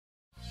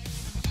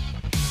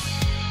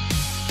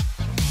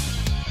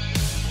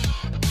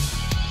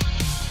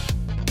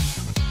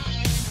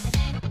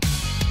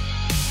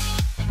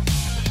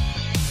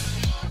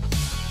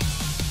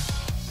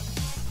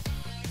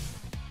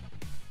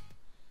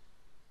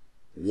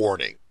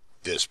Warning,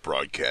 this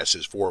broadcast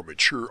is for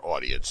mature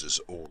audiences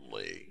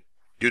only.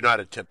 Do not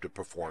attempt to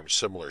perform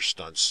similar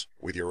stunts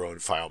with your own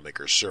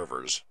FileMaker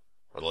servers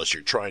unless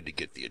you're trying to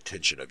get the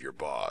attention of your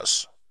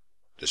boss.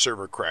 The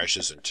server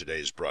crashes in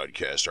today's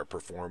broadcast are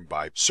performed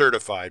by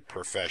certified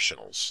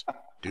professionals.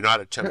 Do not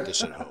attempt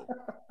this at home.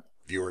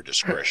 Viewer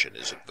discretion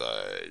is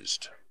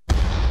advised.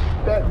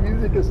 That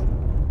music is...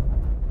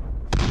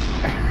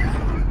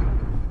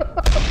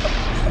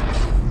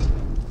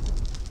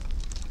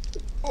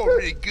 Oh,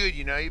 really good,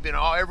 you know.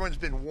 Everyone's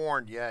been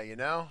warned, yeah, you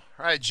know.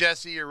 All right,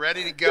 Jesse, you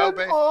ready to go, babe?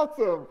 That's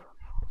awesome.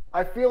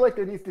 I feel like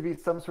there needs to be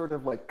some sort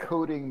of like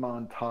coding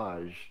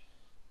montage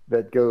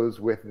that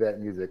goes with that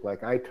music.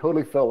 Like I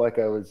totally felt like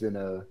I was in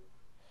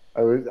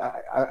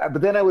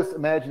but then I was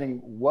imagining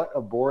what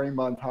a boring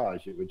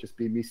montage. It would just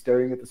be me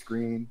staring at the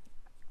screen.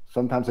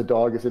 Sometimes a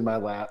dog is in my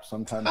lap,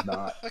 sometimes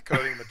not.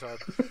 Coding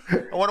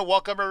montage. I want to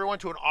welcome everyone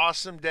to an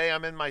awesome day.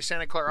 I'm in my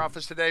Santa Clara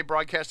office today,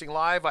 broadcasting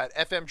live at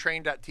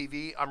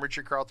fmtrain.tv. I'm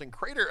Richard Carlton,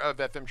 creator of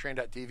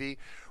fmtrain.tv,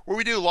 where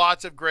we do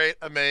lots of great,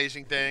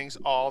 amazing things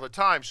all the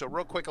time. So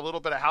real quick, a little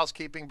bit of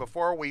housekeeping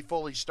before we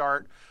fully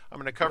start. I'm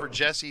going to cover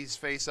Jesse's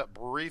face up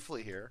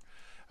briefly here.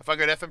 If I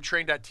go to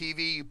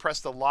fmtrain.tv, you press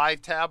the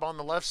live tab on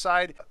the left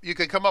side, you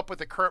can come up with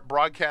the current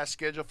broadcast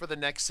schedule for the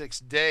next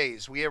 6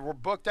 days. We're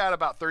booked out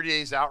about 30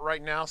 days out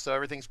right now, so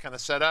everything's kind of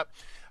set up.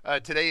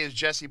 Today is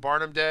Jesse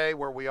Barnum Day,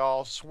 where we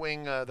all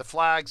swing the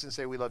flags and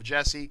say we love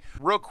Jesse.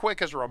 Real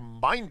quick, as a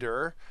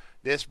reminder,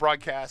 this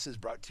broadcast is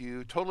brought to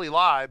you totally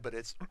live, but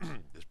this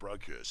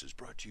broadcast is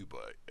brought to you by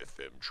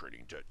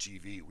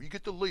fmtraining.tv, where you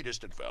get the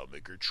latest in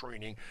FileMaker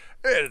training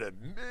at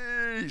an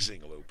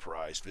amazing low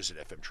price. Visit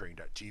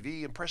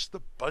fmtraining.tv and press the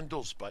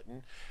bundles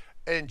button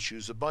and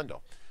choose a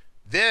bundle.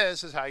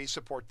 This is how you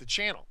support the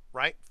channel,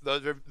 right?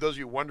 Those of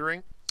you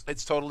wondering,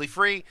 it's totally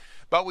free,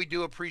 but we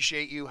do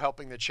appreciate you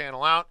helping the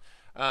channel out.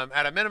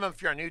 At a minimum,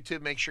 if you're on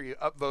YouTube, make sure you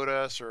upvote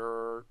us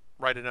or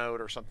write a note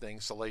or something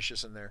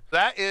salacious in there.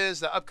 That is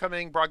the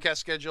upcoming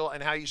broadcast schedule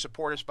and how you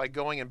support us by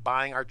going and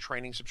buying our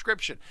training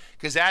subscription.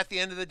 Because at the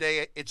end of the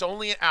day, it's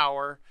only an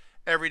hour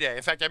every day.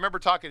 In fact, I remember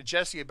talking to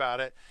Jesse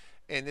about it,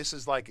 and this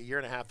is like a year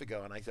and a half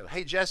ago, and I said,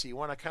 hey, Jesse, you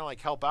want to kind of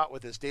like help out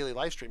with this daily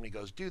live stream? And he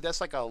goes, dude, it's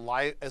like a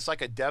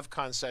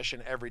DevCon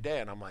session every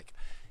day. And I'm like,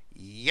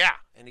 yeah.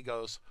 And he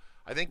goes,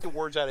 I think the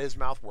words out of his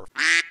mouth were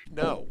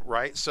no,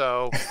 right?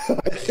 So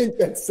I think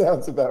that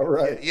sounds about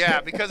right.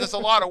 Yeah, because it's a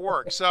lot of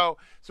work. So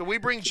we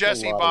bring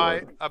Jesse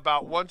by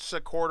about once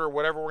a quarter,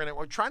 whatever.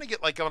 We're trying to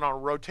get like on a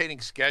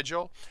rotating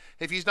schedule.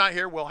 If he's not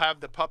here, we'll have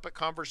the puppet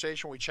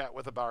conversation. We chat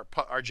with about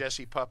our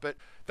Jesse puppet.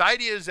 The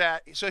idea is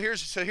that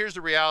here's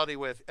the reality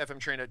with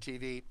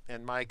FMTrain.tv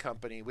and my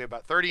company. We have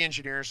about 30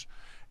 engineers,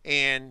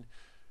 and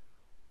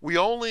we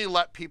only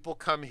let people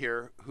come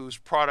here whose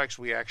products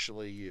we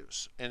actually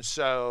use. And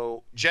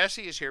so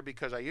Jesse is here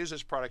because I use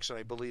his products and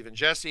I believe in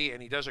Jesse,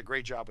 and he does a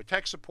great job with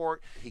tech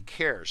support. He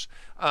cares.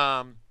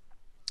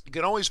 You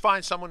can always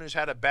find someone who's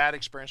had a bad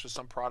experience with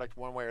some product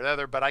one way or the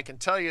other, but I can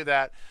tell you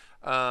that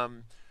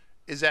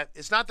is that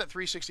it's not that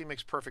 360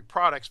 makes perfect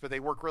products, but they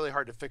work really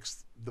hard to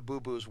fix the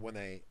boo-boos when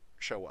they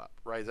show up,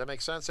 right? Does that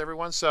make sense,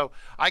 everyone? So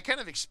I kind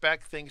of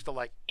expect things to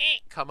like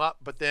come up,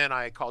 but then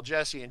I call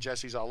Jesse and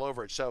Jesse's all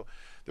over it. So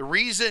the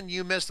reason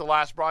you missed the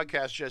last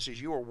broadcast, Jesse,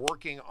 is you were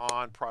working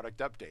on product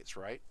updates,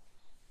 right?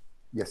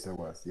 Yes, I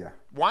was, yeah.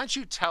 Why don't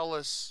you tell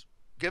us,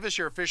 give us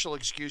your official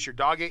excuse, your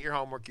dog ate your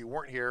homework, you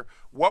weren't here.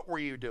 What were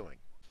you doing?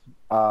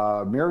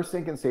 Mirror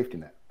sync and safety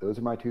net. Those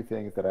are my two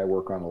things that I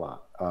work on a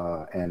lot.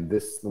 And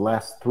the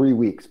last 3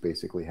 weeks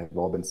basically have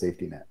all been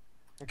safety net.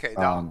 Okay,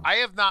 now I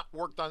have not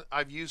worked on,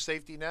 I've used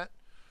safety net.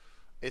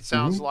 It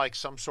sounds like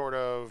some sort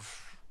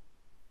of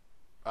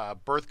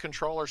birth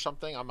control or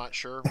something. I'm not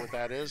sure what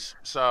that is.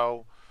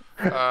 So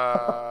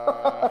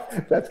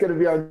that's going to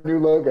be our new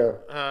logo.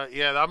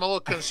 Yeah, I'm a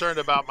little concerned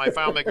about my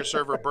FileMaker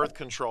server birth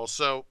control.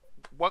 So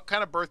what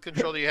kind of birth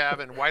control do you have,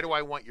 and why do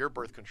I want your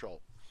birth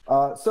control?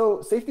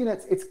 So safety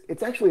nets,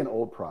 it's actually an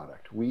old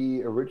product.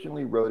 We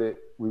originally wrote it.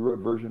 We wrote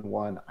version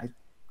 1.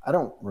 I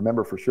don't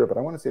remember for sure, but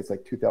I want to say it's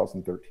like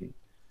 2013.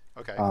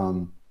 Okay.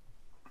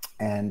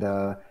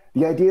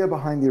 The idea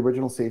behind the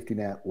original safety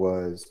net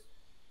was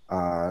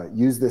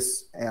use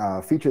this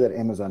feature that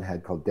Amazon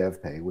had called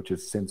DevPay, which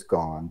is since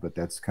gone, but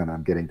that's kind of,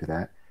 I'm getting to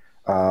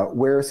that,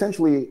 where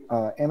essentially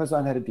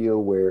Amazon had a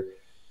deal where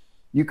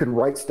you could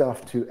write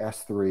stuff to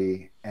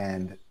S3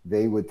 and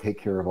they would take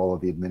care of all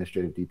of the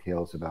administrative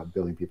details about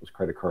billing people's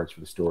credit cards for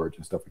the storage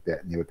and stuff like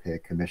that, and they would pay a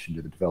commission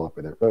to the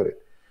developer that wrote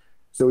it.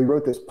 So we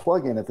wrote this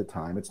plugin at the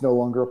time. It's no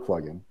longer a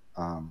plugin,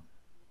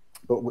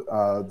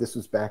 but this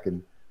was back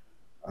in,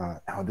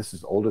 this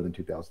is older than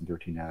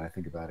 2013 now that I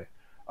think about it.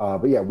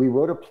 But yeah, we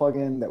wrote a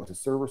plugin that was a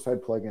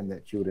server-side plugin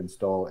that you would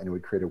install, and it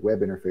would create a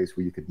web interface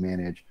where you could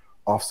manage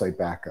offsite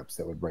backups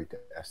that would write to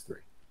S3.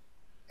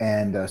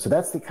 And so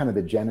that's the kind of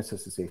the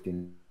genesis of safety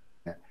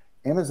net.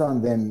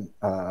 Amazon then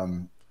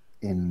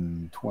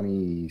in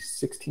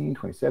 2016,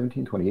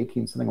 2017,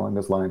 2018, something along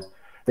those lines,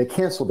 they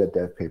canceled that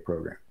DevPay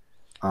program.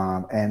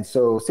 And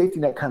so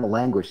safety net kind of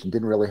languished and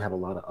didn't really have a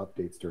lot of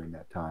updates during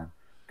that time,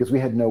 because we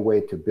had no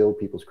way to build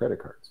people's credit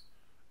cards.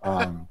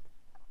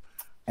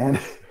 And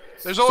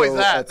there's always so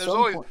that.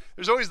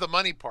 There's always the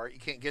money part. You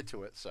can't get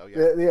to it. So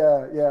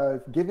yeah.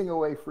 Giving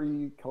away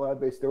free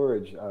cloud-based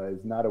storage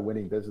is not a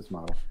winning business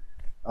model.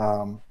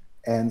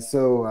 And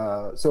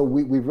so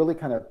we've really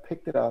kind of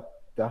picked it up,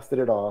 dusted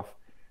it off,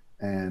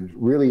 and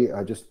really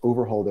just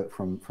overhauled it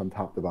from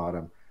top to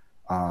bottom.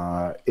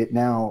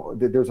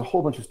 There's a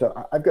whole bunch of stuff.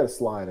 I've got a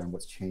slide on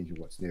what's changed and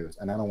what's new,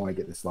 and I don't want to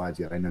get the slides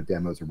yet. I know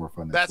demos are more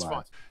fun than That's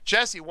slides. fun.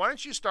 Jesse, why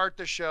don't you start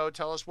the show?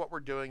 Tell us what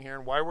we're doing here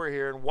and why we're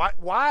here and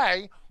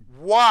why,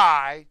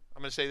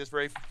 I'm going to say this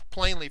very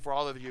plainly for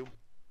all of you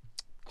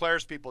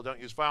Claire's people don't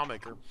use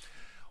FileMaker.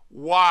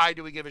 Why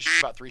do we give a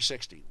shit about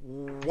 360?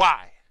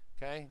 Why?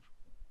 Okay.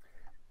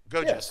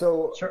 Go, Jesse.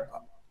 So sure.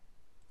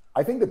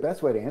 I think the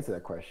best way to answer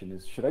that question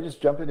is, should I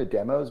just jump into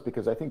demos?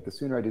 Because I think the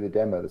sooner I do the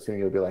demo, the sooner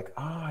you'll be like,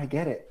 oh, I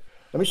get it.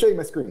 Let me show you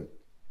my screen.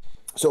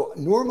 So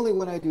normally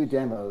when I do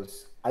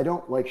demos, I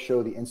don't like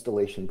show the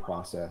installation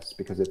process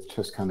because it's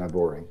just kind of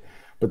boring.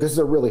 But this is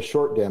a really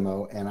short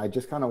demo, and I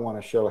just kind of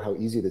want to show how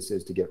easy this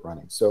is to get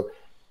running. So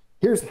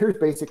here's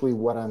basically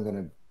what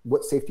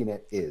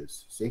SafetyNet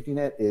is.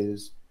 SafetyNet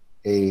is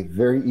a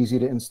very easy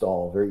to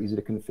install, very easy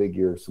to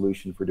configure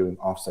solution for doing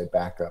offsite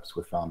backups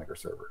with FileMaker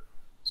Server.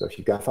 So if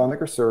you've got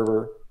FileMaker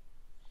Server,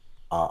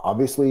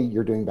 obviously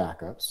you're doing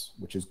backups,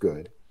 which is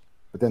good.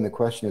 But then the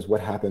question is,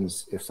 what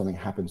happens if something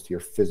happens to your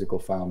physical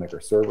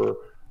FileMaker Server?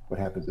 What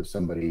happens if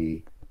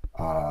somebody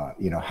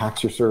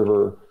hacks your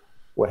server?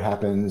 What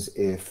happens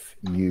if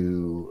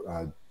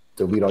you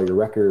delete all your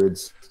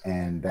records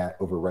and that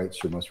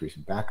overwrites your most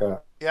recent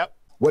backup? Yep.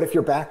 What if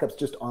your backups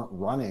just aren't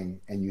running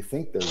and you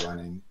think they're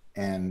running,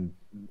 and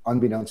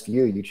unbeknownst to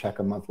you, you check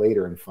a month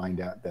later and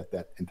find out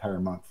that entire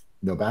month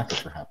no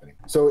backups are happening?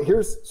 So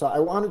I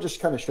want to just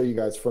kind of show you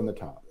guys from the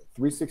top.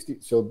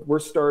 360. So we're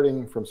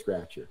starting from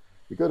scratch here.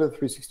 We go to the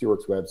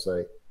 360Works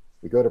website.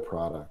 We go to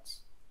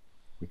products.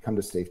 We come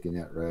to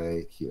SafetyNet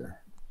right here.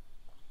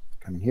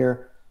 Come in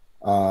here.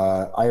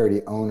 I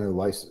already own a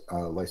license,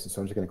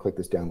 so I'm just going to click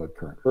this download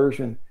current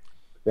version.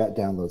 That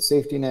downloads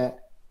SafetyNet.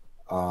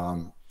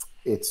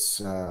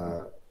 It's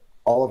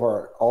all of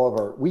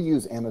our. We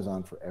use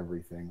Amazon for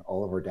everything.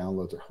 All of our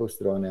downloads are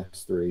hosted on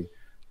S3.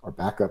 Our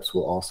backups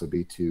will also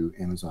be to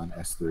Amazon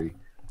S3.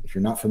 If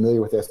you're not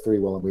familiar with S3,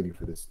 while I'm waiting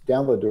for this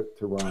download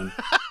to run,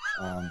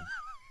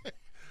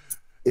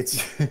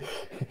 the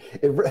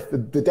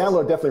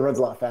download definitely runs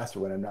a lot faster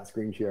when I'm not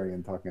screen sharing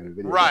and talking on a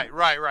video.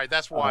 Right.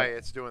 That's why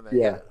it's doing that.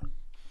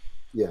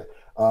 Yeah.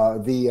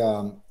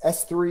 The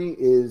S3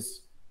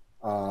 is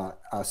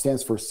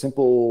stands for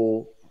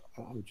simple.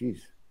 Oh,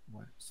 geez,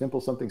 simple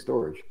something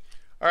storage.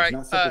 All right.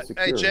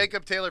 Hey,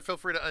 Jacob Taylor, feel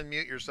free to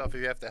unmute yourself if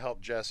you have to help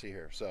Jesse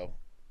here. So.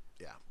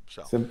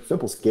 So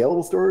simple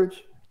scalable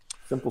storage,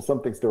 simple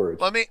something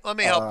storage. Let me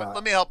help.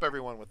 Let me help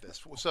everyone with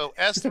this. So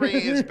S3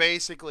 is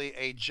basically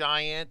a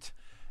giant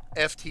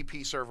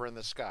FTP server in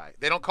the sky.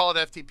 They don't call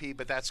it FTP,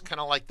 but that's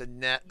kind of like the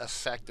net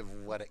effect of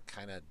what it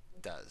kind of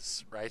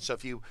does, right? So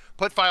if you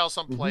put files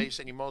someplace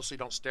and you mostly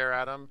don't stare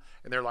at them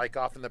and they're like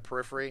off in the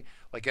periphery,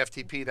 like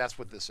FTP, that's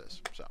what this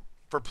is. So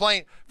for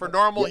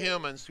normal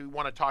humans who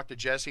want to talk to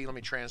Jesse, let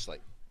me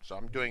translate. So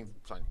I'm doing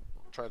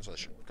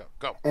translation.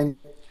 Go.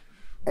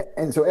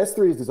 And so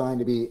S3 is designed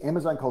to be,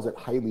 Amazon calls it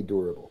highly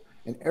durable,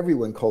 and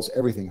everyone calls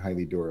everything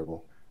highly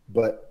durable,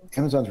 but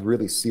Amazon's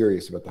really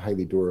serious about the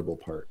highly durable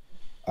part.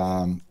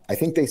 I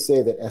think they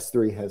say that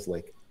S3 has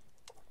like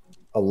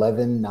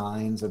 11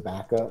 nines of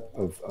backup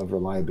of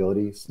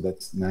reliability, so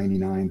that's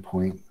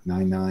 99.99,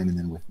 and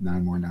then with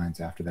 9 more nines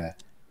after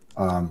that.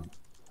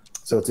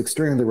 So it's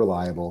extremely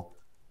reliable.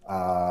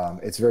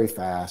 It's very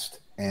fast.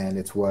 And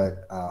it's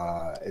what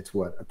a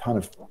ton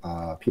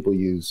of people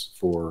use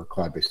for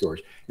cloud-based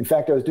storage. In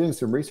fact, I was doing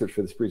some research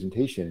for this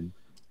presentation,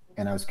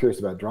 and I was curious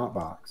about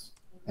Dropbox,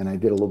 and I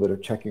did a little bit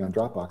of checking on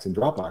Dropbox, and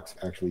Dropbox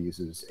actually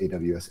uses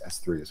AWS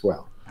S3 as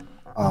well.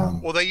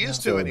 Well, they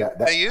used to anyway.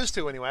 They used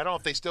to anyway. I don't know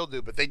if they still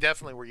do, but they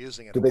definitely were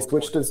using it. Did they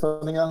switch to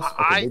something else?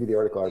 Okay, maybe the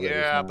article I read.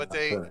 Yeah, but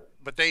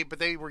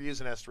they were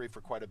using S3 for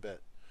quite a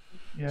bit.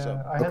 Yeah,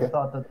 so, I had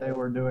thought that they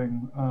were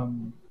doing.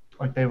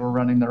 Like they were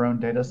running their own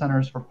data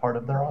centers for part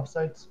of their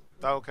offsites.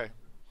 Oh, okay.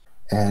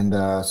 And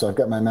so I've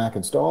got my Mac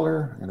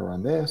installer. I'm going to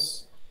run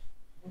this.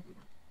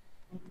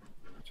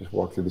 Just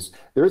walk through this.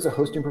 There is a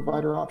hosting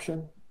provider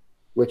option,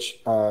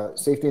 which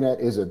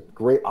SafetyNet is a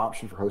great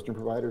option for hosting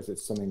providers.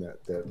 It's something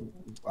that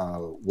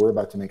we're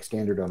about to make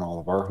standard on all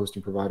of our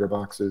hosting provider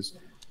boxes.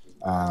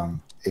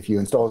 If you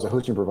install as a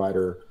hosting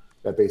provider,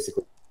 that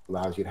basically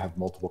allows you to have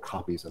multiple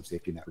copies of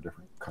SafetyNet for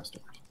different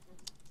customers.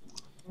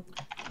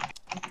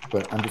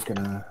 But I'm just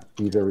going to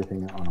leave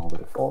everything on all the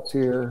defaults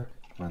here,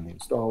 run the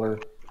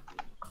installer.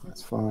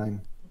 That's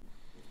fine.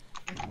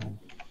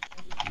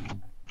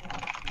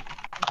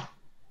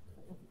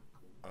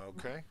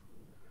 Okay.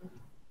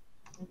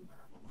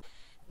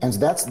 And so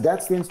that's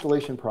the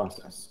installation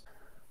process.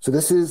 So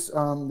this is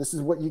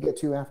what you get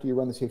to after you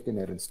run the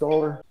SafetyNet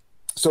installer.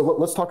 So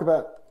let's talk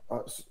about,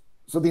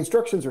 so the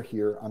instructions are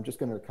here. I'm just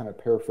going to kind of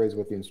paraphrase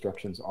what the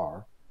instructions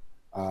are.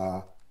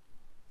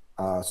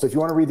 So if you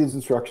want to read these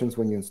instructions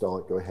when you install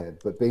it, go ahead.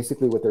 But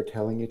basically what they're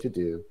telling you to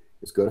do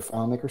is go to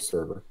FileMaker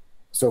Server.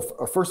 So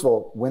first of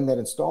all, when that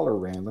installer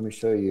ran, let me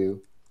show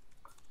you.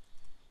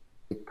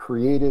 It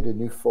created a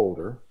new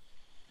folder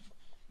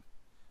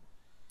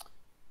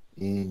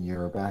in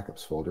your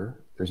backups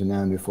folder. There's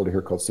now a new folder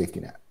here called Safety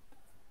Net.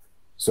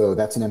 So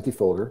that's an empty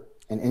folder,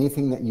 and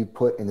anything that you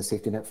put in the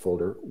Safety Net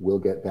folder will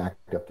get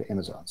backed up to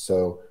Amazon.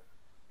 So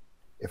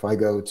if I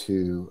go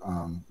to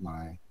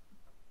my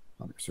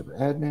FileMaker Server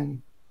admin,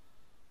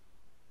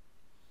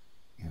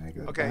 and I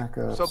go to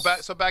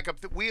backups. So backup.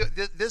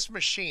 This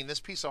machine, this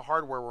piece of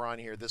hardware we're on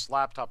here, this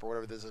laptop or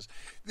whatever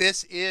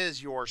this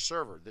is your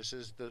server. This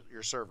is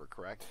your server,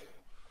 correct?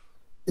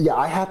 Yeah,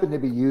 I happen to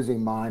be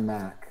using my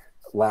Mac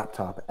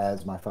laptop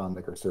as my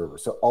FileMaker server.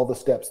 So all the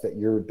steps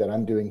that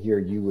I'm doing here,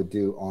 you would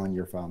do on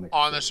your FileMaker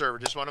on the server.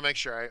 Just want to make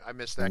sure I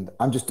missed that. And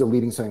I'm just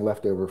deleting something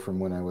left over from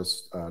when I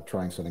was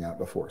trying something out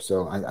before.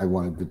 So I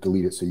wanted to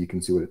delete it so you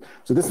can see what it.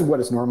 So this is what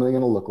it's normally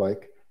going to look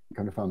like. You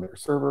come to FileMaker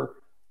server.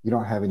 You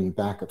don't have any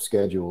backup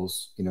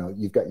schedules. You know,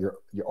 you've got your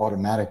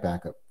automatic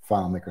backup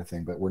FileMaker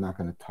thing, but we're not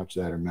going to touch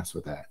that or mess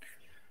with that.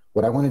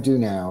 What I want to do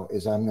now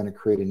is I'm going to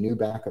create a new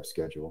backup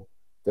schedule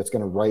that's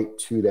going to write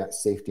to that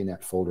Safety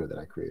Net folder that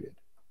I created.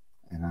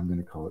 And I'm going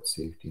to call it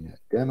Safety Net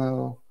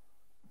Demo.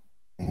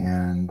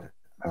 And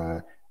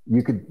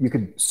you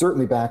could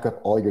certainly back up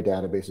all your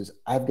databases.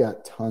 I've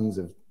got tons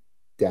of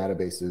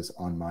databases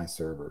on my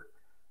server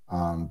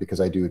because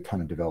I do a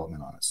ton of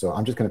development on it. So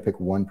I'm just going to pick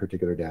one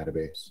particular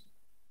database.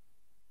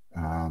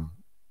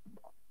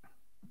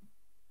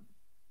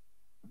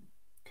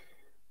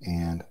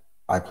 And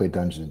I play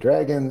Dungeons and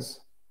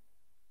Dragons,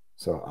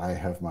 so I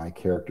have my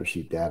character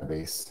sheet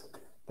database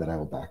that I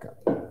will back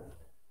up.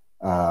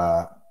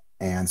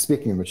 And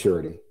speaking of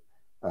maturity,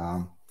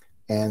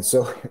 and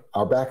so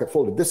our backup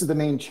folder, this is the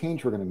main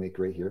change we're going to make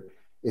right here,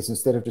 is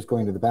instead of just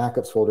going to the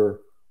backups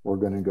folder, we're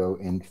going to go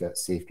into that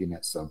Safety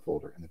Net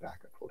subfolder in the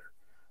backup folder.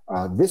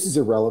 This is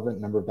a relevant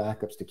number of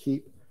backups to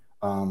keep.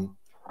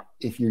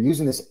 If you're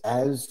using this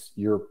as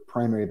your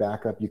primary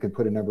backup, you can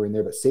put a number in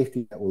there, but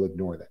Safety Net will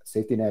ignore that.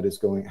 Safety Net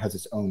has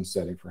its own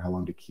setting for how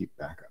long to keep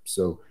backups.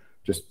 So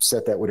just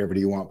set that whatever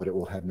you want, but it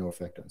will have no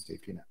effect on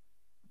Safety Net.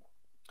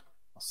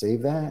 I'll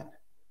save that.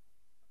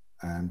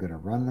 I'm going to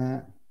run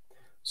that.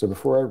 So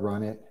before I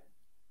run it,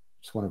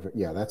 just want to,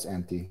 yeah, that's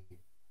empty.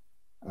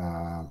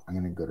 I'm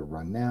going to go to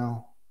run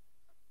now.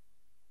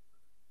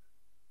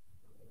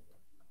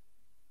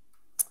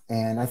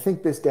 And I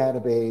think this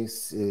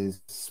database is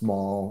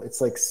small.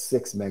 It's like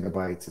 6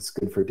 megabytes. It's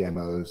good for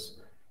demos.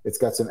 It's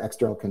got some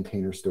external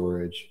container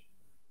storage.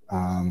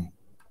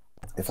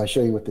 If I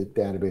show you what the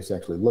database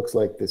actually looks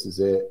like, this is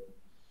it.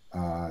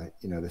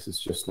 You know, this is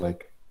just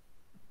like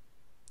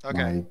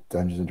my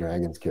Dungeons and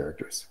Dragons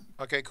characters.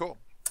 Okay, cool.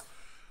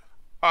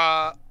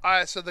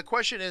 So the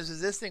question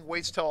is this thing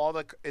waits till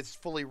it's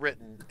fully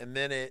written, and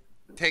then it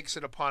takes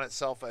it upon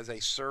itself as a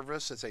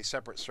service? It's a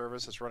separate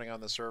service that's running on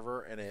the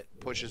server, and it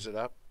pushes it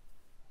up?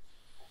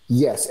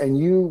 Yes,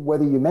 and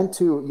whether you meant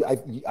to,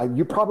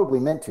 you probably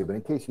meant to, but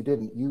in case you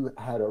didn't, you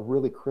had a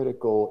really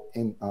critical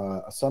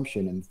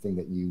assumption in the thing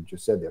that you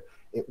just said there.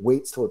 It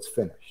waits till it's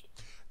finished.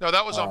 No,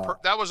 that was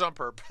on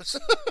purpose.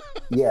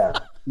 yeah,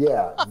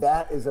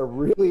 that is a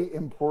really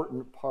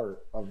important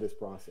part of this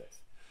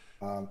process.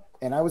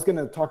 And I was going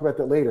to talk about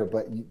that later,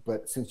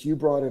 but since you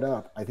brought it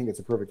up, I think it's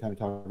a perfect time to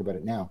talk about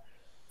it now.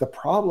 The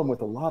problem with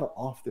a lot of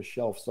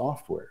off-the-shelf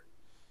software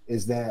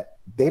is that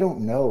they don't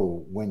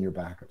know when your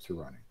backups are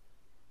running.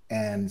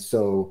 And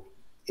so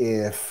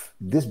if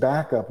this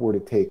backup were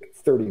to take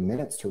 30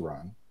 minutes to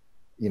run,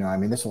 you know, I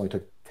mean, this only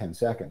took 10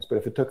 seconds, but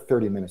if it took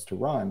 30 minutes to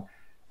run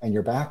and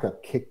your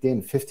backup kicked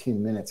in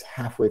 15 minutes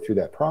halfway through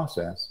that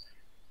process,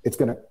 it's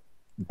going to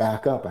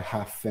back up a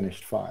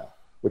half-finished file,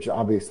 which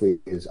obviously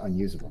is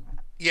unusable.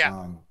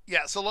 Yeah.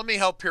 Yeah. So let me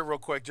help here real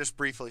quick, just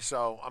briefly.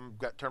 So I'm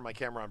going to turn my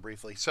camera on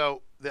briefly.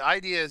 So the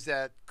idea is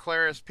that,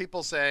 Claris,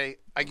 people say,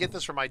 I get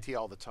this from IT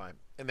all the time.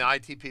 And the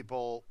IT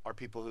people are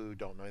people who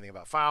don't know anything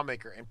about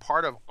FileMaker. And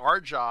part of our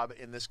job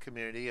in this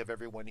community of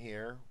everyone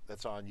here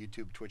that's on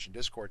YouTube, Twitch, and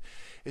Discord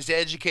is to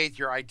educate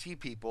your IT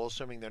people,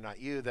 assuming they're not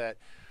you, that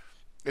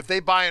if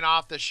they buy an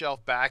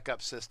off-the-shelf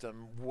backup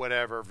system,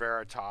 whatever,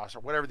 Veritas, or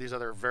whatever these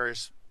other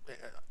various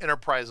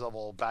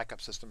enterprise-level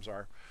backup systems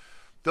are,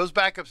 those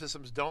backup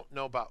systems don't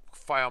know about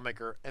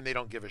FileMaker, and they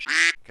don't give a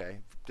shit, okay?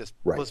 Just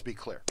let's be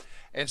clear.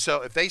 And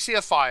so if they see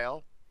a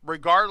file,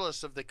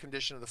 regardless of the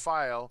condition of the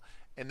file,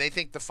 and they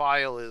think the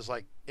file is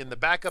like in the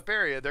backup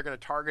area, they're going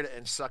to target it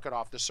and suck it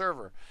off the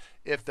server.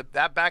 If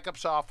that backup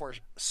software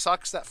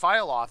sucks that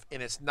file off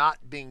and it's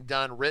not being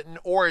done written,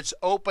 or it's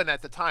open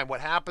at the time, what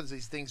happens,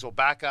 these things will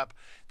back up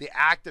the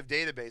active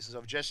databases. So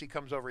if Jesse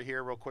comes over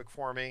here real quick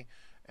for me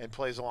and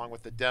plays along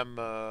with the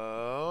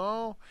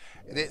demo,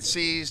 and it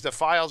sees the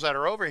files that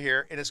are over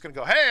here, and it's going to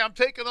go, hey, I'm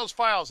taking those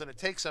files, and it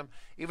takes them,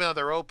 even though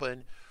they're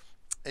open,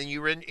 and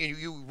you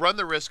run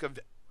the risk of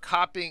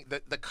copying,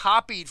 the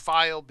copied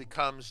file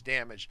becomes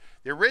damaged.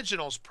 The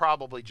original's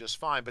probably just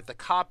fine, but the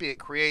copy it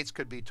creates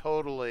could be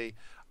totally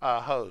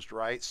hosed,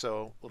 right?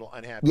 So a little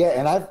unhappy. Yeah,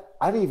 and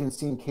I've even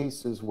seen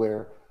cases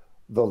where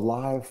the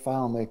live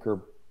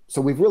FileMaker.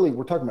 So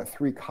we're talking about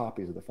 3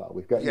 copies of the file.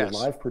 We've got your Yes.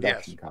 live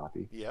production Yes.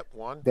 copy. Yep.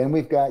 1. Then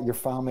we've got your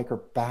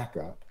FileMaker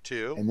backup.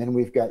 2. And then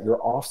we've got your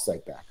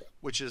offsite backup.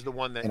 Which is the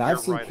one that And you're I've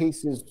seen writing.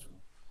 cases,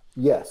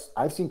 yes,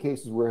 I've seen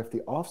cases where if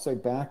the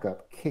offsite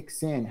backup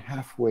kicks in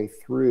halfway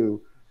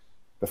through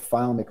the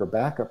FileMaker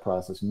backup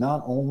process,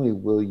 not only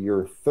will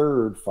your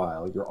third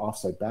file, your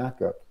offsite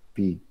backup,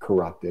 be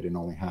corrupted and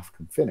only half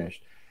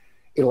finished,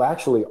 it'll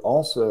actually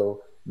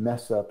also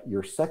mess up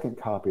your second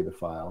copy of the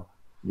file,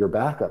 your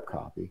backup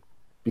copy,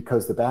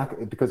 because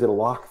it'll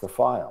lock the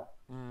file.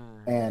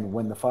 And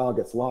when the file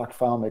gets locked,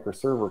 FileMaker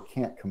server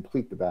can't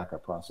complete the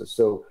backup process.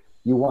 So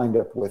you wind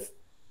up with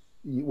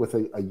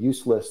a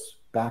useless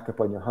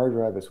backup on your hard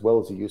drive as well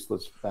as a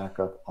useless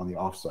backup on the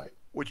offsite.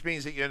 Which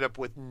means that you end up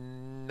with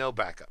no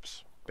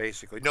backups,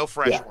 basically. No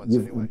fresh ones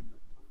anyway.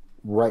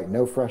 Right,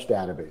 no fresh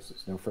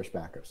databases, no fresh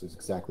backups is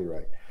exactly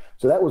right.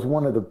 So that was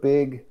one of the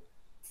big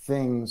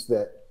things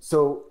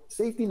so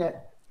safety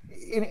net,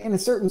 in a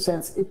certain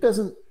sense, it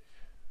doesn't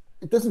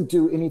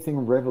do anything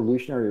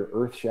revolutionary or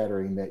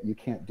earth-shattering that you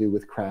can't do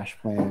with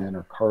CrashPlan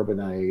or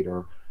Carbonite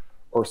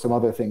or some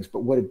other things. But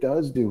what it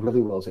does do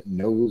really well is it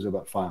knows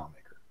about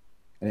FileMaker,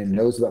 and it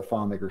knows about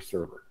FileMaker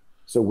server.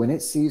 So when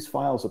it sees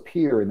files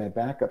appear in that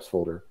backups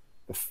folder,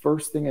 the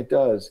first thing it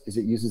does is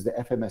it uses the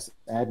FMS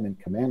admin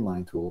command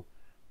line tool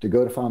to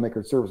go to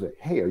FileMaker server and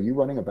say, hey, are you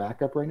running a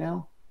backup right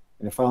now?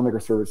 And if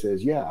FileMaker server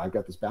says, yeah, I've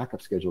got this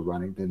backup schedule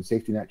running, then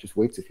safety net just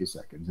waits a few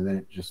seconds and then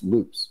it just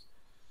loops.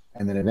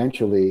 And then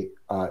eventually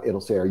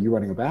it'll say, are you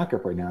running a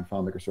backup right now? And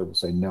FileMaker server will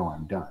say, no,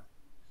 I'm done.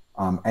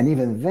 And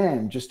even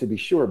then, just to be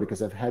sure,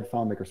 because I've had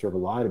FileMaker server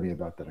lie to me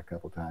about that a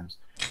couple of times,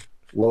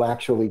 we'll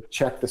actually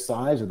check the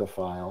size of the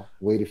file,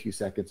 wait a few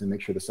seconds, and make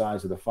sure the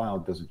size of the file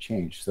doesn't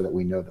change so that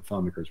we know that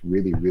FileMaker is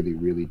really, really,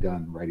 really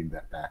done writing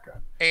that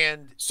backup.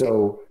 And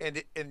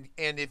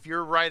if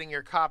you're writing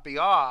your copy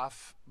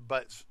off,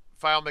 but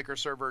FileMaker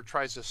server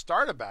tries to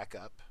start a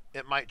backup,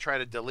 it might try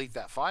to delete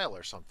that file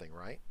or something,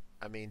 right?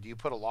 I mean, do you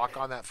put a lock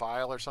on that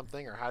file or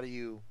something, or how do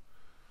you?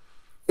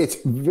 It's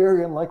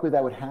very unlikely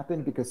that would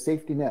happen because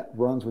safety net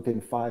runs within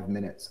 5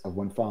 minutes of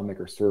when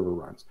FileMaker server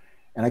runs.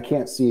 And I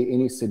can't see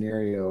any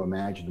scenario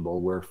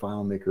imaginable where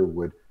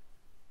FileMaker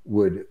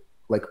would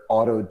like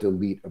auto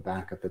delete a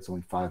backup that's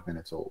only 5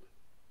 minutes old.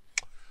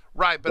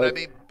 Right, but like, I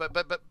mean,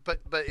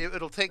 but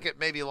it'll take it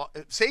maybe long.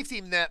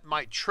 Safety net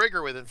might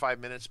trigger within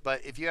 5 minutes,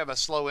 but if you have a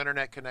slow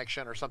internet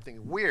connection or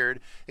something weird,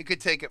 it could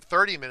take it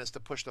 30 minutes to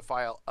push the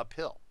file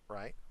uphill,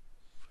 right?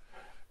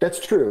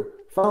 That's true.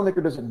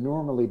 FileMaker doesn't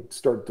normally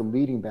start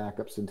deleting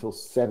backups until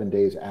 7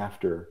 days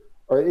after,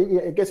 or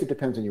I guess it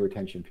depends on your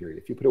retention period.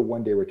 If you put a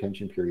 1-day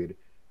retention period,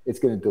 it's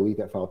going to delete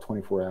that file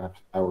 24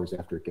 hours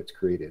after it gets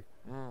created.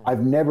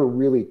 I've never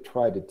really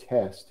tried to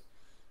test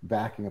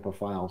backing up a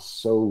file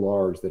so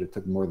large that it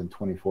took more than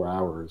 24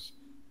 hours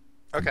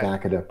to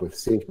back it up with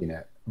safety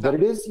net. But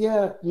it is,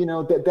 yeah, you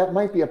know, that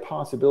might be a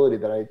possibility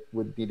that I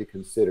would need to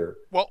consider.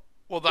 Well,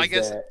 I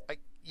guess.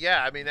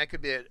 Yeah, I mean, that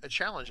could be a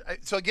challenge.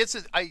 So it gets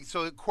it.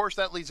 So of course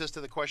that leads us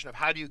to the question of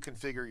how do you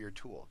configure your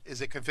tool? Is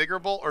it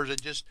configurable, or is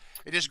it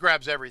just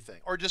grabs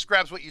everything, or just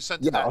grabs what you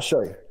sent? Yeah, I'll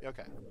show you.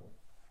 Okay,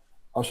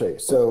 I'll show you.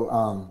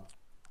 So,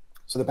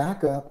 so the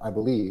backup, I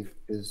believe,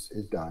 is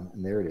done,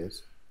 and there it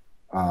is.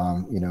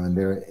 You know, and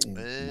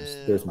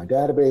there's my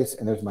database,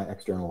 and there's my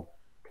external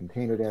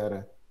container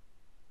data.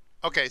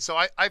 Okay, so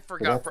I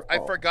forgot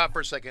for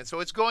a second. So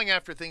it's going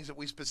after things that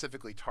we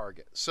specifically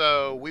target.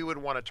 So we would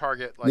want to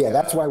target like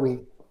that's why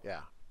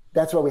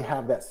we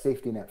have that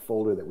safety net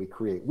folder that we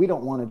create. We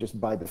don't want to just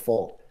by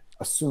default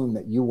assume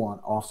that you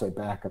want offsite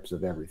backups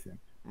of everything.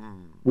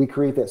 We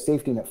create that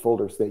safety net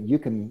folder so that you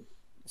can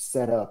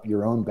set up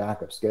your own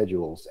backup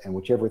schedules, and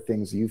whichever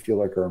things you feel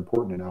like are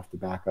important enough to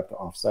back up to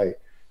offsite,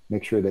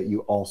 make sure that you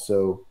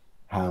also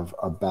have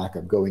a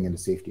backup going into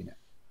safety net.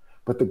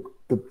 But the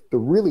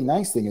really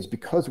nice thing is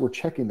because we're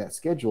checking that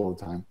schedule all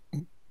the time,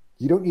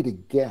 you don't need to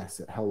guess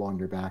at how long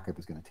your backup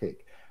is going to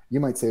take. You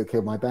might say, okay,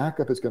 my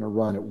backup is going to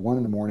run at 1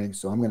 in the morning,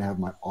 so I'm going to have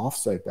my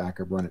offsite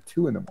backup run at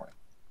 2 in the morning.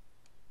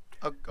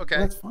 Okay. Well,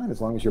 that's fine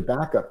as long as your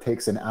backup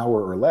takes an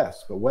hour or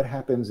less. But what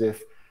happens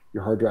if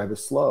your hard drive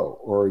is slow,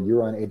 or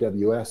you're on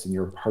AWS and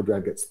your hard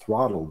drive gets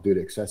throttled due to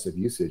excessive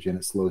usage and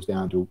it slows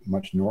down to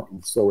much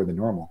slower than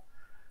normal?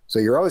 So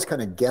you're always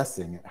kind of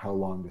guessing at how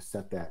long to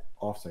set that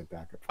offsite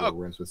backup for,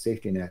 whereas with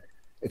safety net,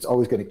 it's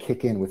always going to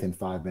kick in within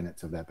 5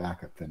 minutes of that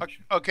backup finish.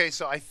 Okay,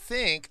 so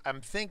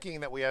I'm thinking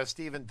that we have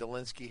Stephen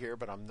Dolinsky here,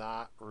 but I'm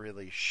not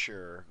really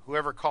sure.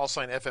 Whoever call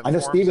sign FM. I know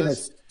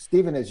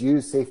Stephen has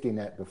used safety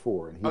net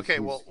before. And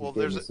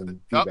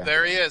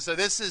there he is. So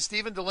this is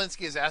Stephen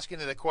Dolinsky is asking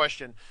the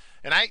question,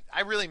 and I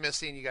really miss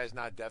seeing you guys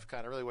not DEF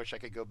CON. I really wish I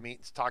could go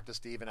meet and talk to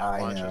Stephen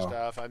at lunch and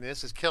stuff. I mean,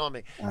 this is killing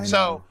me.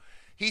 So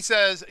he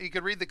says, you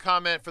could read the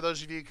comment for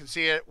those of you who can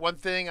see it. One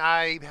thing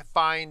I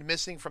find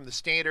missing from the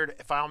standard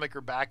FileMaker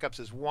backups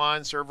is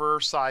 1,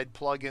 server-side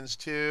plugins,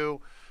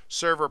 2,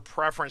 server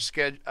preference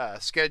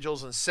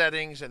schedules and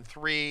settings, and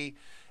 3,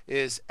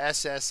 is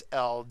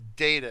SSL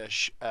data,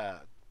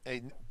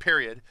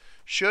 period.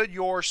 Should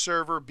your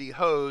server be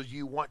hosed,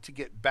 you want to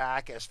get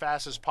back as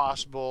fast as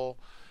possible,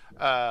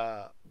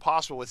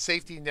 with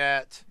safety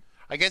net.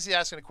 I guess he's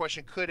asking a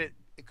question: could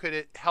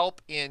it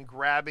help in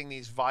grabbing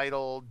these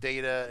vital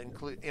data,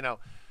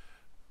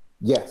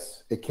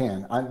 Yes, it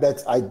can.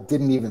 I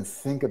didn't even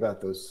think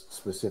about those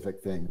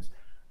specific things,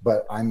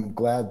 but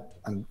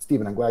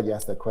Stephen, I'm glad you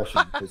asked that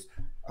question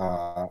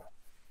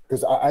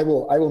because I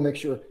will make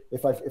sure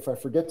if I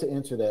forget to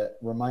answer that,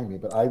 remind me.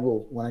 But I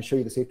will, when I show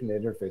you the safety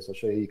net interface, I'll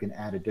show you can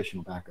add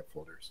additional backup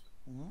folders.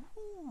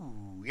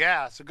 Ooh,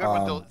 yeah, it's a good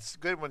one. It's a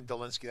good one,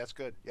 Dolinsky. That's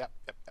good. Yep.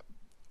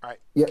 All right.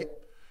 Yep.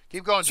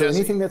 Keep going, so Jesse.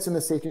 Anything that's in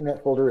the safety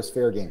net folder is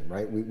fair game,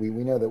 right? We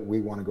know that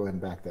we want to go ahead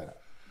and back that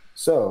up.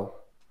 So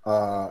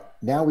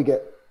now we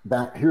get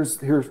back.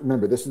 Here's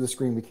remember, this is the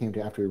screen we came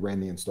to after we ran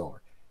the installer.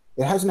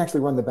 It hasn't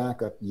actually run the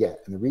backup yet,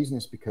 and the reason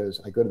is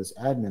because I go to this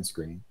admin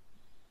screen,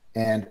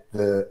 and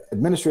the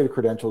administrative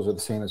credentials are the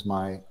same as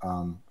my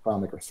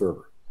FileMaker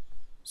server.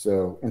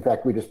 So in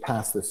fact, we just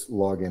passed this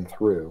login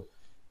through.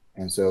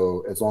 And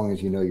so as long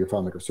as you know your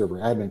FileMaker server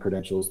admin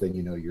credentials, then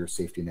you know your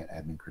safety net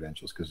admin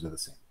credentials because they're the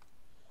same.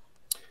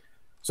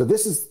 So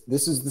this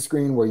is the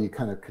screen where you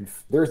kind of,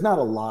 there's not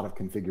a lot of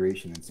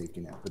configuration in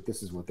safety net, but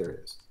this is what there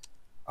is.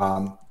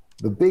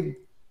 The big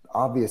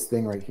obvious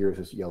thing right here is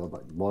this yellow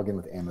button, log in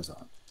with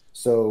Amazon.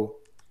 So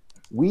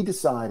we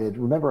decided,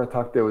 remember I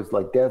talked, there was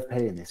like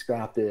DevPay and they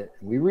scrapped it.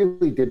 And we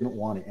really didn't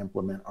want to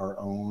implement our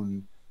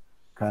own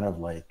kind of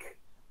like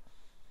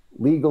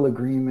legal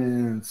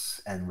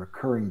agreements and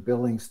recurring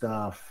billing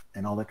stuff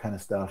and all that kind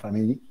of stuff. I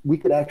mean, we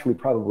could actually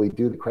probably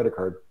do the credit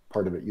card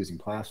part of it using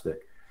plastic,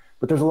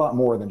 but there's a lot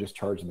more than just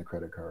charging the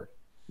credit card.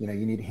 You know,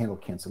 you need to handle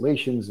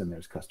cancellations and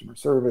there's customer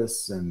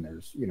service and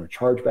there's,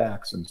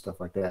 chargebacks and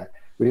stuff like that.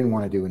 We didn't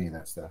want to do any of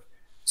that stuff.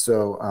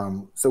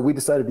 So, so we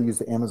decided to use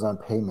the Amazon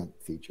payment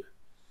feature.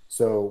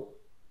 So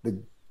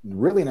the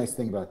really nice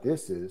thing about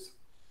this is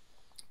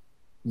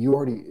you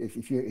already,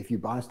 if you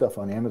buy stuff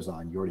on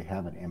Amazon, you already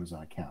have an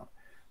Amazon account.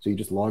 So you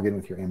just log in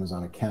with your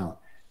Amazon account,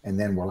 and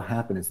then what'll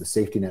happen is the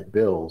safety net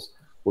bills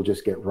will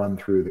just get run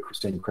through the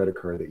same credit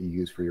card that you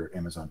use for your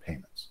Amazon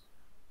payments.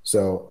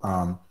 So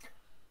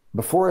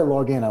before I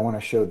log in, I want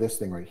to show this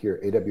thing right here,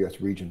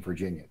 AWS Region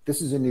Virginia.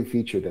 This is a new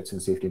feature that's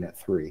in Safety Net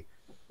 3,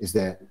 is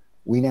that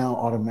we now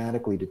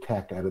automatically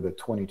detect out of the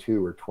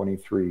 22 or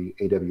 23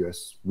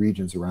 AWS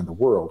regions around the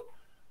world.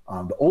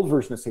 The old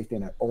version of Safety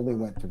Net only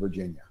went to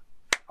Virginia.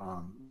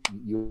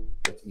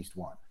 That's East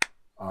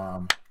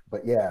 1.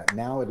 But yeah,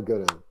 now it'll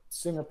go to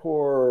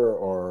Singapore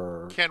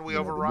or can we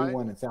override? The new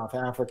one in South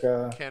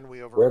Africa. Can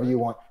we override? Wherever you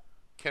want.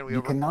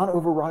 You cannot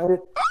override it,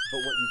 but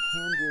what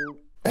you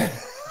can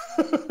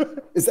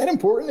do. Is that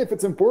important? If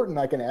it's important,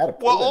 I can add it.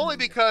 Well, only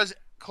because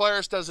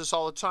Claris does this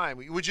all the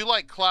time. Would you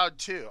like Cloud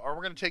 2? Or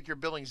we're going to take your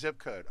billing zip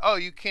code. Oh,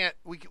 you can't.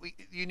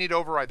 You need to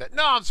override that.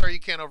 No, I'm sorry,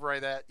 you can't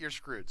override that. You're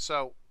screwed.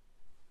 So,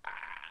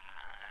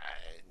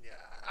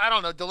 I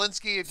don't know,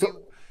 Dolinsky. If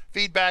you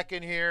feedback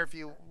in here,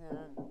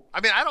 I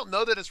mean, I don't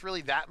know that it's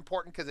really that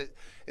important because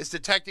it's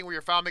detecting where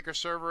your FileMaker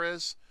server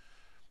is.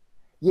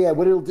 Yeah,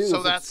 what it'll do is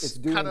it's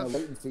doing a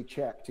latency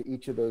check to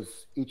each of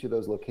those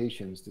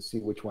locations to see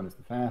which one is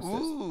the fastest.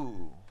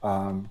 Ooh.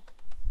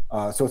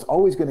 So it's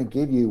always going to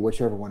give you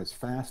whichever one is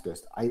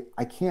fastest.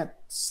 I can't.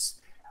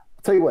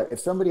 I'll tell you what. If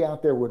somebody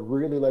out there would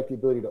really like the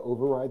ability to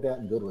override that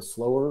and go to a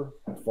slower,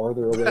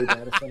 farther away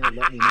data center,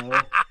 let me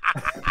know.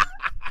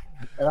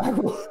 And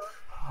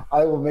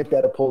I will make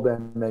that a pull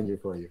down menu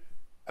for you.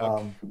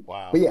 Okay.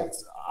 Wow. But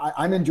yes,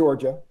 I'm in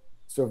Georgia,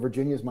 so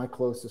Virginia is my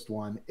closest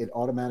one. It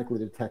automatically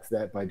detects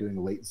that by doing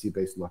a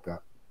latency-based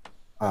lookup.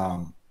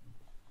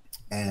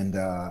 And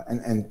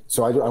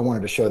so I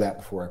wanted to show that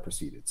before I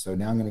proceeded. So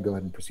now I'm going to go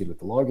ahead and proceed with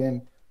the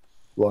login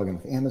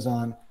with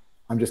Amazon.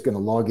 I'm just going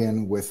to log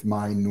in with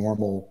my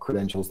normal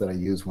credentials that I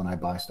use when I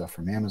buy stuff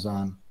from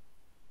Amazon.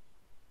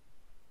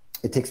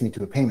 It takes me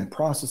to a payment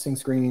processing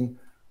screen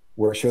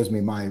where it shows me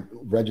my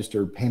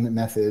registered payment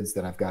methods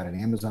that I've got at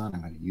Amazon.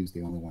 I'm going to use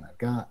the only one I've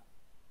got.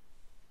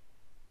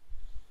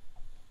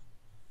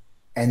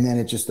 And then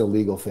it's just a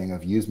legal thing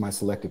of use my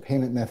selected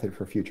payment method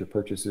for future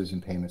purchases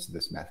and payments to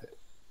this method,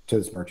 to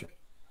this merchant.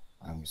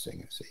 I'm just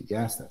going to say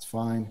yes, that's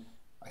fine.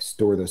 I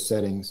store those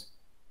settings.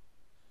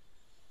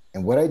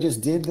 And what I just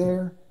did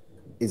there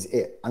is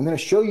it. I'm going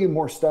to show you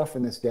more stuff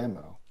in this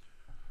demo,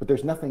 but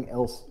there's nothing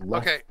else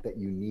left that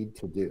you need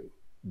to do.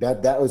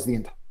 That was the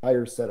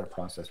entire setup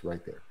process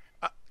right there.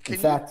 In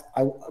fact,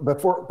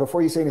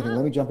 before you say anything,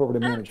 let me jump over to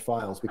manage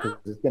files because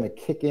it's going to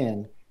kick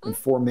in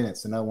 4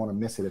 minutes and I don't want to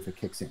miss it if it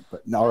kicks in.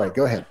 But no, all right,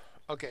 go ahead.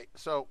 Okay,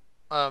 so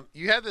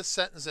you had this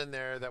sentence in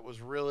there that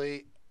was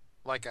really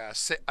like a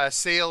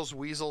sales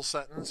weasel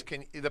sentence.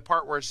 The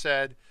part where it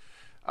said,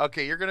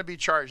 okay, you're going to be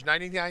charged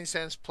 99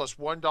 cents plus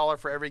 $1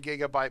 for every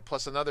gigabyte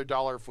plus another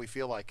 $1 if we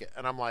feel like it.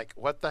 And I'm like,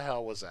 what the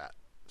hell was that?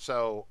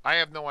 So I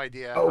have no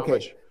idea. Okay. How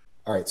much...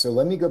 All right, so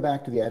let me go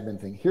back to the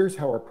admin thing. Here's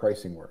how our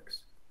pricing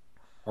works.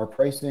 Our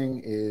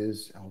pricing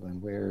is, hold on,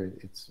 where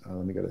it's,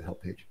 let me go to the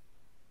help page.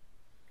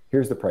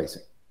 Here's the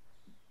pricing.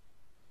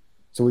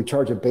 So we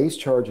charge a base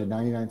charge of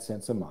 99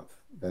 cents a month.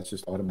 That's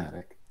just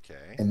automatic.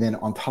 Okay. And then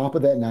on top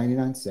of that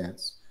 99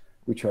 cents,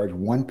 we charge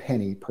 1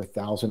 penny per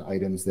 1,000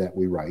 items that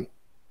we write.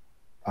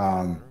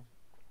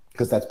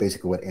 Because that's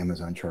basically what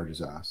Amazon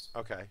charges us.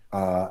 Okay.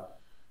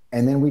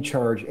 And then we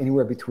charge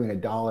anywhere between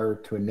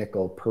 $1 to a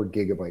nickel per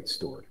gigabyte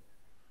stored.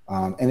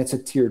 And it's a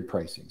tiered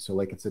pricing. So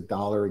like it's $1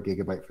 a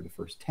gigabyte for the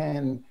first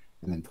 10,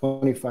 and then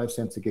 25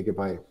 cents a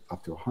gigabyte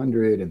up to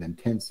 100, and then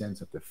 10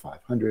 cents up to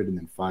 500, and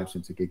then 5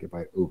 cents a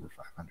gigabyte over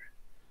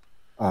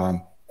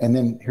 500. And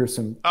then here's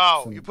some.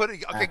 Oh, some you put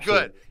it. Okay,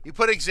 good. You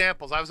put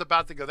examples. I was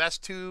about to go. That's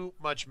too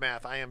much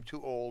math. I am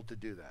too old to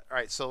do that. All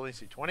right. So let me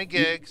see. 20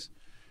 gigs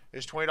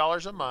is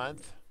 $20 a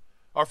month,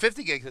 or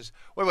 50 gigs is.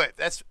 Wait.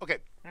 That's okay.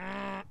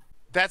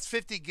 That's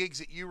 50 gigs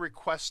that you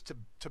request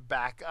to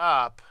back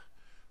up,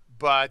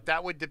 but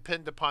that would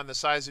depend upon the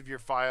size of your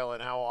file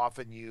and how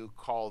often you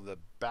call the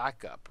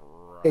backup.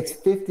 Right? It's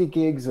 50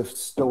 gigs of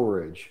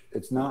storage.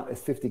 It's not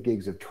 50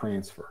 gigs of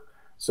transfer.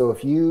 So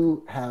if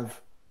you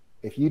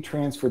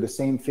transfer the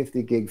same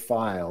 50 gig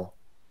file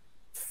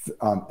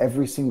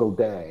every single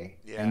day,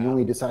 and you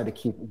only decide to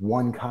keep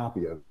 1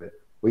 copy of it,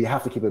 well, you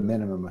have to keep a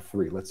minimum of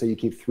 3. Let's say you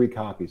keep 3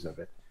 copies of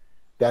it.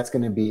 That's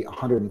going to be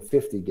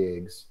 150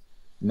 gigs,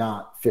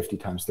 not 50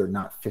 times 3,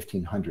 not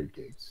 1,500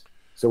 gigs.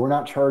 So we're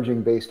not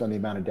charging based on the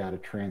amount of data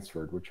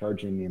transferred. We're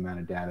charging the amount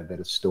of data that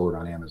is stored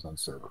on Amazon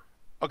server.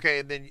 Okay,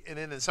 and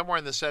then somewhere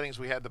in the settings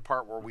we had the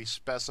part where we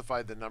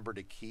specified the number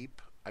to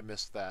keep. I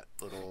missed that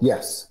little.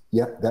 Yes.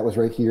 Yep. That was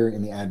right here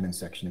in the admin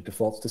section. It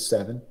defaults to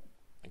 7.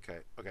 Okay.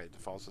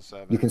 Defaults to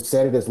 7. You can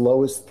set it as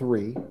low as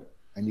 3,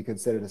 and you can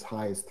set it as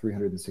high as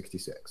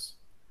 366.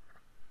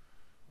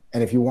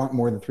 And if you want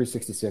more than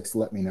 366,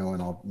 let me know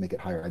and I'll make it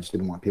higher. I just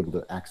didn't want people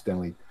to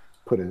accidentally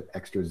put an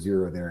extra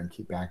 0 there and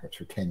keep backups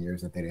for 10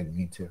 years that they didn't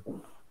need to.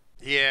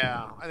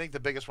 Yeah, I think the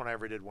biggest one I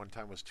ever did one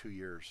time was 2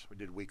 years. We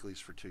did weeklies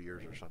for 2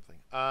 years or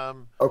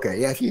something. Okay,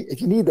 yeah.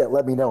 If you need that,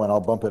 let me know and I'll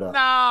bump it up. No,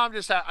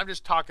 I'm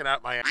just talking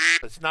out my ass.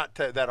 It's not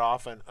that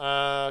often.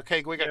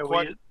 Okay, we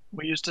got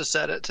we used to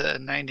set it to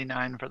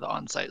 99 for the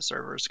on-site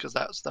servers because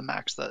that's the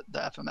max that the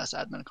FMS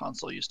admin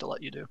console used to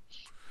let you do.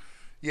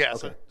 Yeah,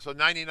 okay. so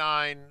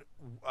 99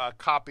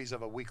 copies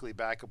of a weekly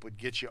backup would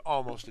get you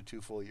almost to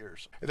 2 full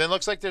years. And then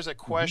looks like there's a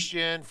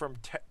question from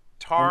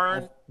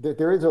Tarn.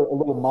 There is a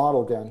little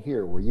model down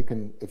here where you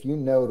can, if you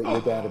know that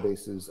your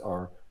databases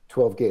are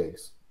 12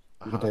 gigs,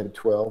 you can type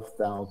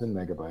 12,000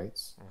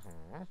 megabytes.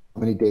 How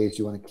many days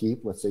do you want to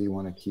keep? Let's say you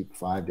want to keep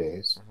 5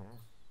 days.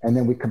 And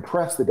then we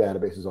compress the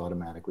databases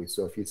automatically.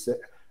 So if you set,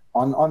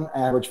 on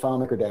average,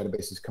 FileMaker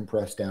databases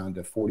compress down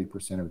to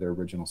 40% of their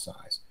original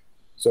size.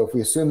 So if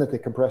we assume that they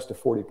compress to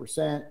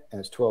 40% and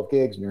it's 12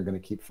 gigs and you're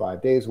going to keep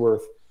 5 days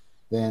worth,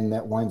 then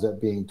that winds up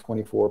being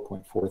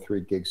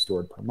 24.43 gigs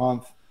stored per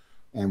month.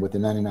 And with the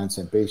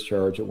 99-cent base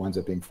charge, it winds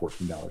up being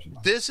 $14 a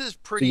month. This is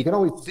pretty. So you can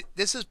always,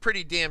 this is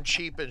pretty damn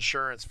cheap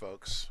insurance,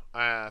 folks.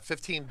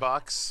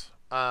 $15.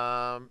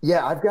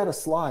 Yeah, I've got a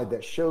slide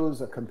that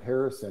shows a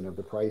comparison of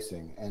the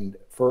pricing, and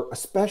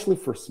especially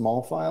for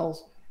small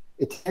files,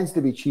 it tends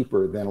to be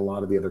cheaper than a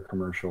lot of the other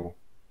commercial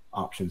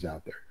options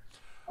out there.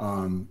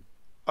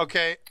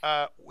 Okay,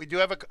 we do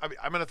have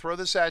I'm going to throw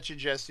this at you,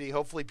 Jesse.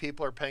 Hopefully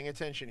people are paying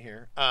attention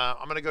here.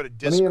 I'm going to go to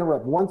Let me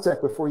interrupt 1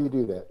 sec before you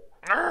do that.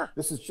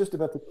 This is just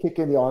about to kick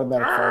in the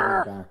automatic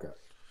file backup.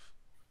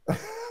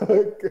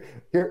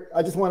 Here,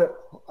 I just want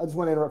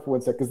to interrupt for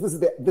 1 sec because this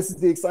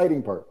is the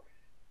exciting part.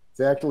 It's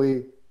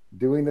actually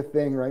doing the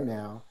thing right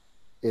now.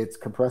 It's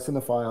compressing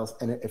the files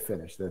and it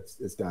finished.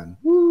 It's done.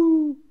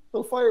 Woo!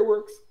 Little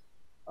fireworks.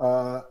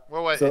 Well,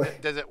 wait, so,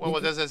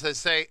 does it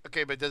say?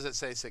 Okay, but does it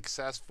say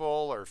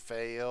successful or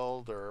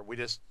failed, or we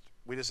just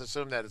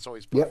assume that it's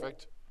always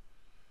perfect? Yep.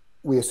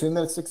 We assume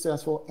that it's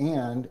successful,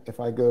 and if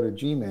I go to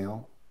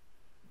Gmail,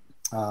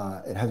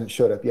 it hasn't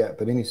showed up yet,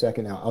 but any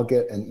second now, I'll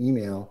get an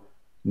email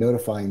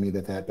notifying me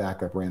that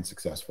backup ran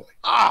successfully.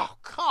 Oh,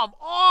 come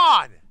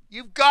on!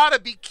 You've got to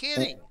be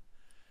kidding.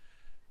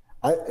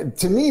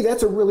 To me,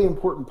 that's a really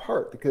important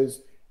part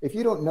because if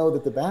you don't know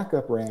that the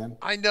backup ran,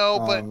 I know,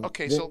 but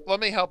okay. So let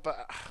me help.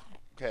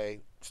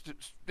 Okay,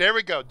 there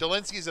we go.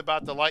 Delinsky's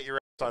about to light your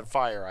ass on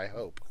fire. I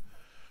hope,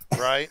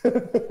 right?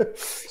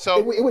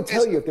 So it would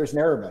tell you if there's an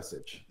error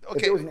message. Okay,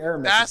 if there was an error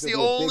message, that's the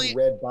only big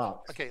red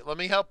box. Okay, let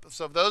me help.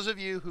 So those of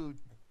you who,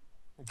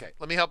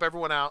 let me help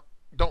everyone out.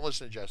 Don't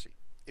listen to Jesse.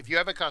 If you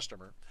have a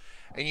customer,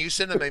 and you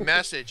send them a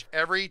message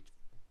every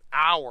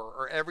hour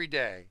or every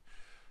day.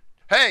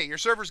 Hey, your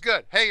server's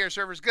good. Hey, your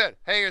server's good.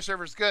 Hey, your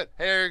server's good.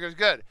 Hey, your server's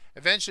good.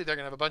 Eventually, they're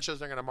going to have a bunch of those.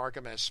 They're going to mark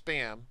them as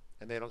spam,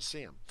 and they don't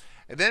see them.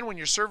 And then when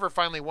your server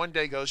finally one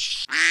day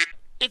goes,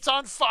 it's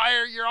on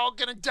fire, you're all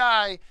going to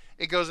die,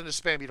 it goes into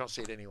spam. You don't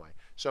see it anyway.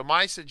 So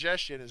my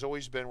suggestion has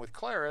always been with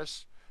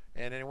Claris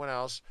and anyone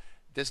else,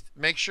 just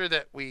make sure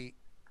that the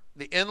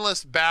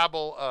endless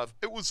babble of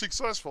it was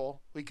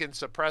successful, we can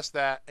suppress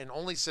that and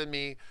only send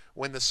me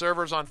when the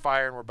server's on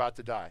fire and we're about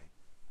to die,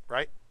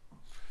 right?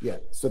 Yeah,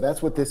 so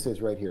that's what this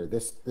is right here.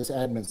 This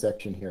admin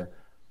section here.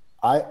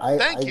 I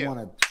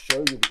want to show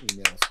you the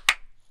emails.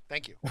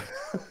 Thank you.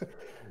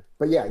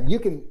 But yeah, you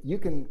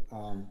can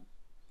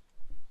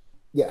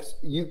Yes,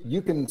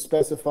 you can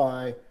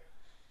specify,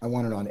 I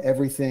want it on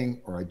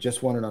everything, or I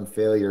just want it on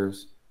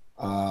failures.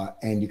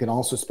 And you can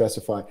also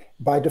specify,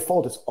 by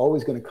default, it's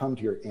always going to come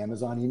to your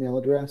Amazon email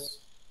address.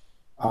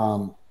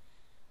 And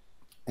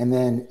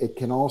then it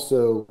can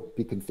also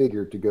be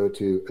configured to go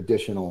to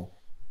additional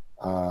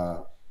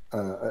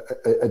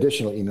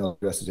email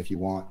addresses if you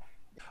want.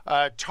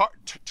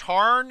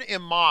 Tarn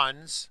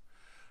Imans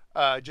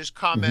just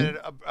commented.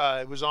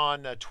 It was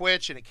on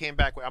Twitch, and it came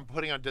back. I'm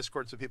putting on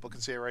Discord so people can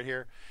see it right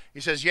here. He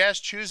says, yes,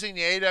 choosing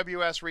the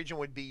AWS region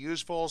would be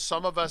useful.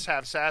 Some of us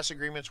have SaaS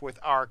agreements with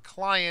our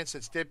clients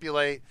that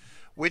stipulate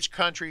which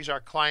countries our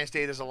clients'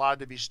 data is allowed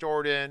to be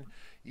stored in.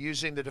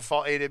 Using the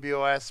default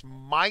AWS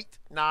might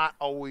not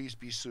always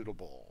be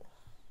suitable.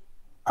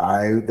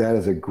 That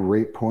is a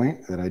great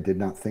point that I did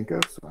not think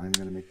of, so I'm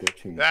going to make that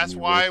change. That's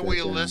why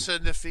we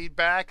listen to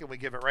feedback and we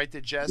give it right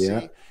to Jesse.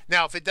 Yeah.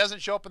 Now, if it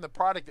doesn't show up in the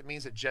product, it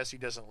means that Jesse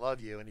doesn't love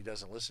you and he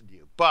doesn't listen to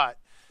you. But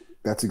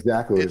that's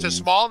exactly what it's a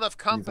small enough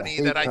company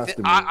that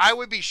I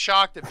would be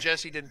shocked if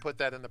Jesse didn't put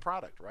that in the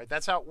product, right?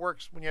 That's how it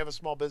works when you have a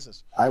small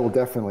business. I will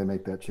definitely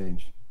make that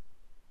change.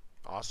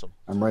 Awesome.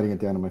 I'm writing it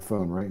down on my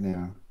phone right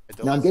now.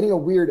 Now I'm getting a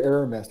weird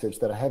error message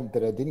that I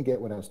didn't get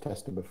when I was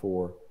testing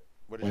before.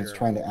 When it's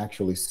trying to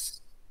actually.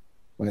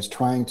 When it's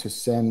trying to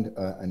send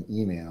an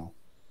email,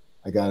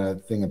 I got a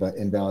thing about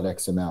invalid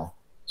XML.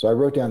 So I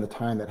wrote down the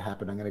time that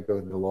happened. I'm going to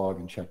go to the log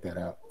and check that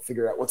out,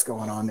 figure out what's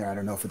going on there. I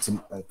don't know if it's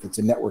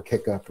a network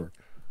hiccup or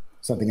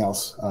something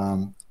else.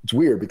 It's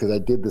weird because I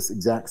did this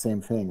exact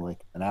same thing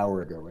like an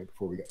hour ago, right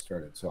before we got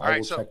started. So I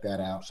will check that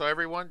out. So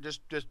everyone,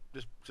 just I'm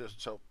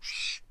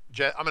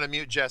going to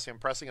mute Jesse. I'm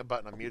pressing a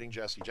button. I'm muting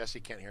Jesse. Jesse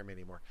can't hear me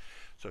anymore.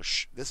 So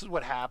this is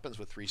what happens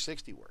with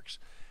 360Works.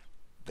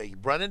 They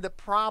run into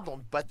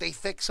problems, but they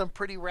fix them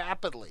pretty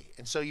rapidly.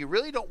 And so you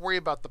really don't worry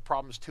about the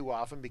problems too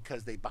often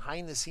because they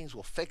behind the scenes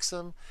will fix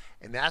them.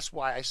 And that's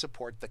why I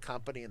support the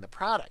company and the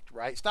product,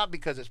 right? It's not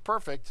because it's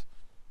perfect.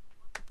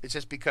 It's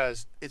just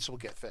because it will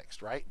get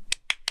fixed, right?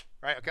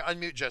 Right? Okay,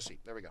 unmute Jesse.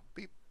 There we go.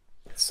 Beep.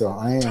 So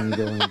I am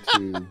going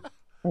to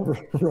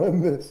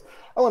run this.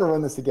 I want to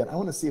run this again. I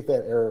want to see if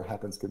that error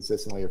happens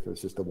consistently or if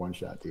it's just a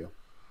one-shot deal.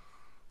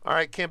 All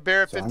right,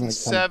 Canberra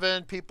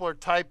 57. People are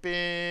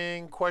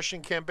typing. Question,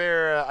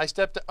 Canberra.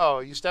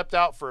 You stepped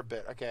out for a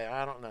bit. Okay,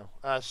 I don't know.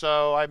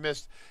 So I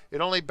missed.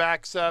 It only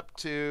backs up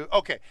to.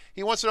 Okay,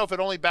 he wants to know if it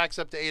only backs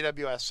up to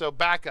AWS. So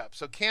backup.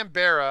 So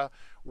Canberra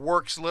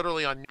works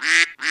literally on.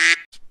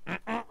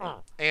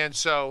 And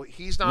so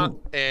he's not.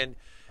 And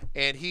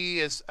he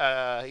is.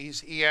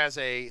 He has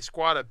a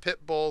squad of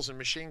pit bulls and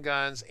machine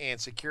guns and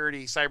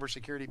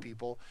cybersecurity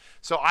people.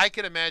 So I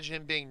can imagine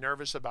him being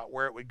nervous about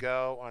where it would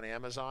go on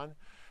Amazon.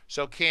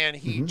 So can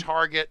he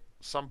target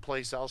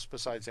someplace else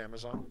besides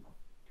Amazon?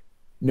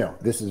 No,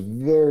 this is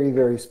very,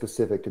 very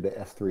specific to the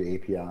S3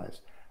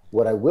 APIs.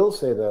 What I will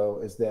say,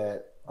 though, is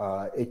that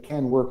it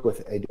can work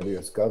with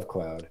AWS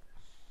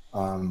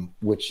GovCloud,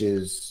 which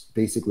is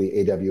basically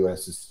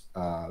AWS's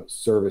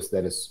service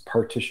that is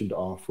partitioned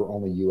off for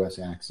only US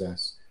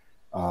access.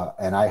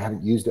 And I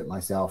haven't used it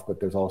myself, but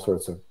there's all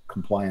sorts of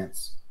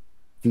compliance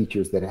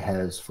features that it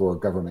has for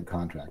government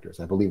contractors.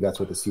 I believe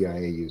that's what the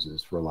CIA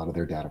uses for a lot of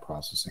their data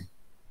processing.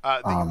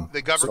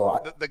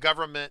 The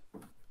government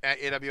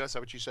at AWS, is that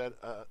what you said?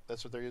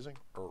 That's what they're using?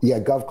 Yeah,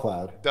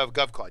 GovCloud.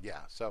 GovCloud,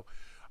 yeah. So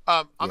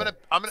I'm gonna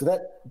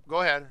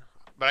go ahead.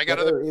 But I got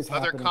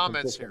other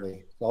comments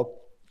here. So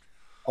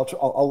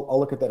I'll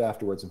look at that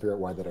afterwards and figure out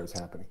why that is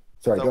happening.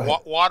 Sorry, go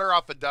ahead. Water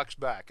off a duck's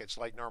back. It's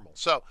like normal.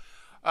 So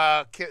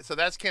so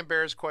that's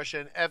Canberra's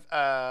question.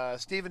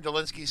 Stephen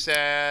Dolinsky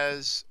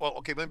says, well,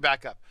 okay, let me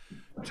back up.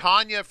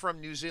 Tanya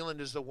from New Zealand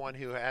is the one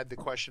who had the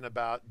question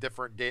about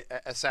different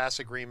SaaS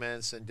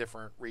agreements and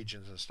different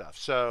regions and stuff.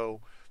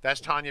 So that's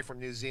Tanya from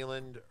New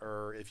Zealand,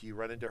 or if you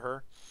run into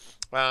her.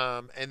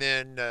 And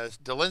then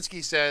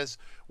Dolinsky says,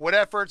 what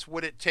efforts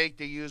would it take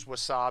to use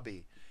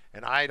Wasabi?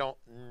 And I don't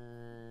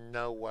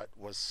know what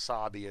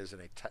Wasabi is in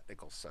a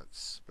technical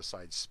sense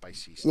besides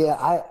spicy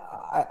stuff.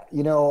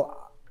 Yeah,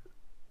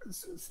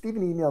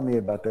 Stephen emailed me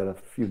about that a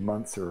few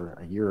months or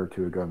a year or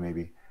two ago,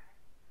 maybe.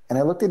 And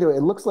I looked into it.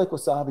 It looks like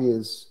Wasabi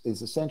is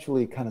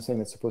essentially kind of saying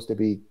it's supposed to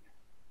be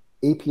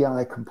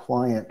API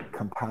compliant,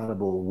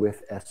 compatible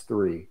with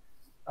S3,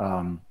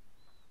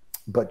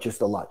 but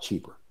just a lot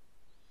cheaper.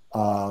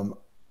 I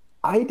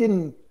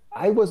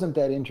wasn't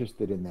that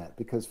interested in that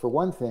because, for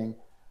one thing,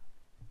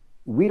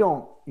 we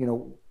don't,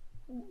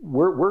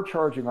 we're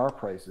charging our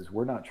prices.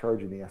 We're not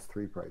charging the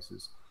S3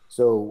 prices.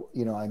 So,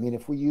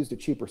 if we used a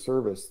cheaper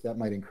service, that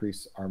might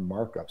increase our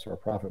markups, our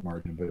profit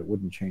margin, but it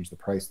wouldn't change the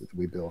price that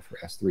we bill for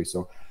S3.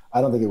 So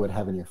I don't think it would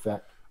have any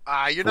effect.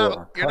 You're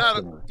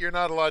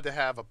not allowed to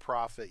have a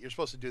profit. You're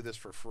supposed to do this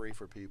for free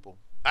for people.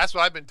 That's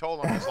what I've been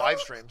told on these live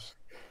streams.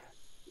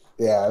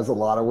 Yeah, there's a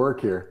lot of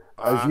work here,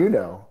 as you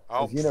know,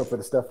 for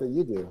the stuff that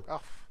you do.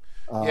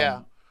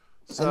 Yeah.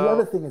 So, and the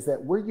other thing is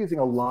that we're using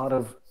a lot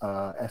of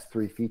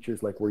S3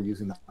 features, like we're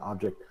using the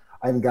object.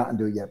 I haven't gotten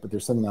to it yet, but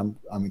there's something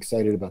I'm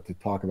excited about to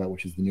talk about,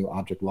 which is the new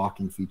object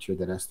locking feature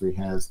that S3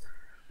 has.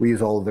 We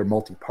use all of their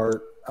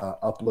multi-part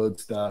upload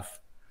stuff.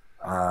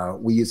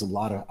 We use a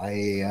lot of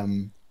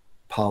IAM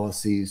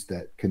policies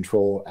that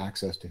control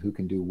access to who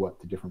can do what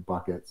to different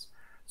buckets.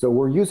 So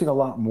we're using a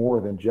lot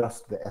more than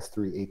just the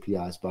S3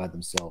 APIs by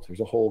themselves. There's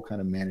a whole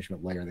kind of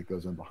management layer that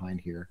goes on behind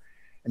here.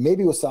 And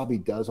maybe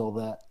Wasabi does all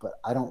that, but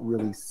I don't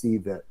really see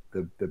that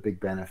the big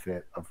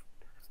benefit of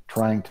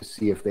trying to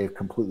see if they've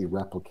completely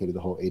replicated the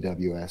whole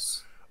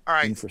AWS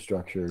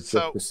infrastructure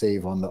just to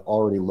save on the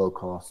already low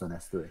costs on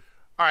S3.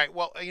 All right.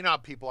 Well, you know how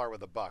people are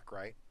with a buck,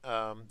 right?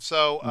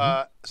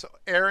 So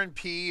Aaron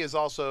P is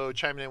also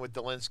chiming in with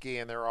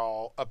Delinsky, and they're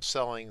all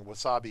upselling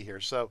Wasabi here.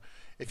 So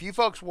if you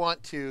folks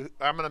want to,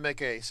 I'm going to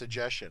make a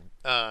suggestion.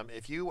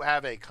 If you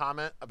have a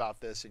comment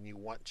about this and you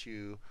want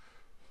to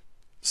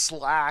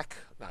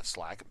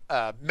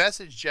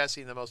message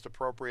Jesse in the most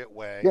appropriate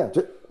way. Yeah,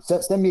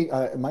 just send me,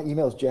 my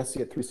email is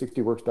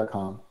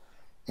jesse@360works.com.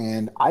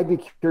 And I'd be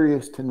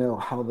curious to know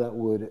how that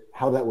would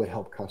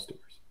help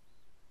customers.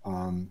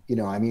 You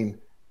know, I mean,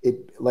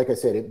 like I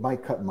said, it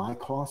might cut my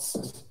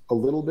costs a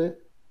little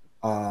bit,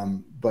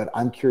 but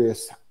I'm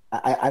curious.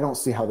 I don't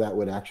see how that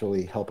would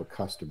actually help a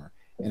customer.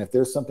 And if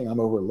there's something I'm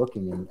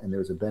overlooking and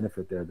there's a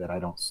benefit there that I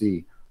don't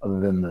see other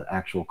than the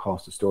actual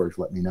cost of storage,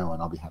 let me know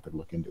and I'll be happy to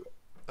look into it.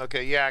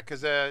 Okay, yeah,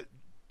 because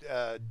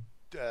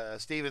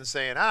Steven's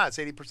saying, it's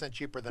 80%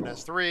 cheaper than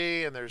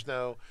S3 and there's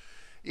no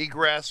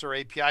egress or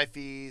API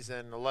fees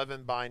and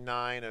 11 by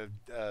 9 of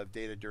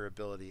data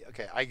durability.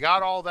 Okay, I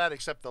got all that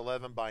except the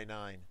 11 by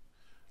 9.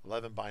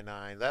 11 by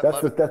 9.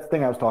 That's the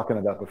thing I was talking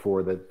about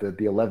before. That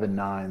the 11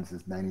 nines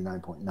is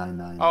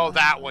 99.99. Oh,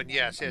 that one.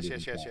 Yes. Yeah.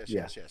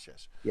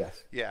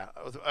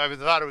 I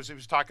thought it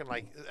was talking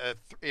like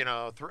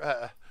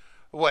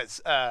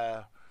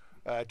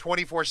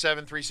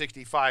 24/7,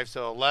 365.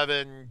 So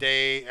 11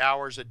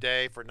 hours a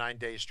day for 9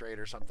 days straight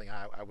or something.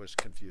 I was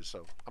confused.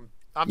 So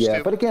I'm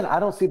stupid. But again, I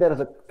don't see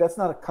that that's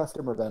not a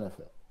customer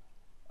benefit.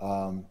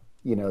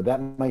 You know, that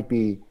might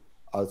be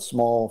a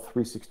small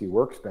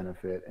 360Works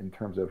benefit in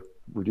terms of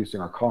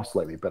reducing our costs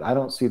slightly, but I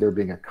don't see there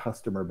being a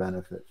customer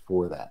benefit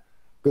for that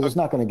because it's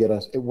not going to get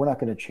us. We're not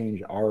going to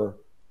change our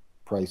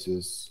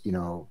prices, you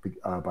know,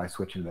 by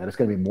switching to that. It's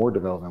going to be more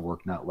development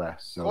work, not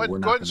less. So go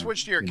ahead and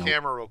switch to your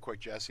camera real quick,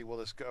 Jesse. We're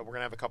going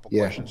to have a couple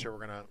questions here.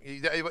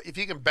 If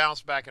you can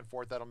bounce back and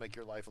forth, that'll make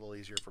your life a little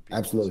easier for people.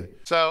 Absolutely.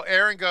 So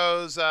Aaron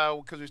goes,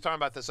 because we was talking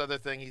about this other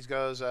thing, he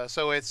goes,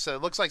 so it's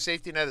looks like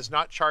SafetyNet is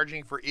not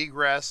charging for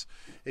egress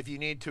if you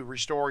need to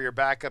restore your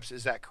backups.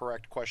 Is that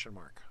correct? ?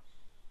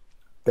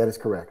 That is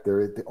correct.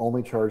 The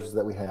only charges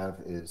that we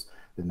have is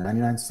the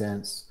 99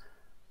 cents,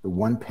 the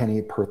 1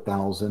 penny per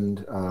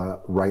 1,000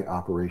 write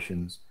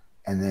operations,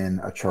 and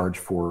then a charge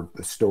for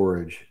the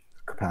storage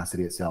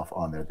capacity itself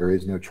on there. There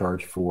is no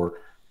charge for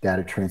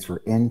data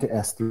transfer into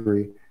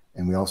S3,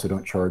 and we also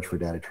don't charge for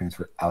data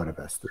transfer out of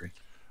S3.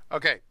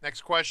 Okay,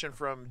 next question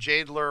from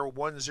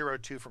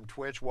Jadler102 from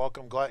Twitch.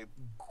 Welcome.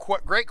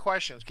 Great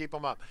questions. Keep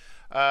them up.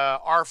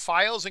 Are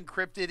files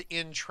encrypted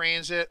in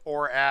transit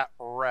or at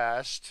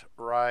rest,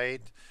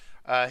 right?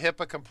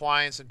 HIPAA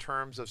compliance in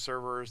terms of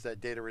servers that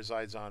data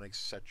resides on,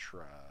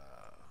 etc.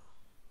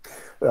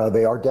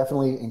 They are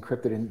definitely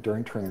encrypted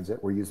during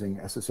transit. We're using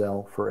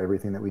SSL for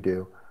everything that we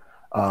do.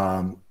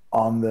 On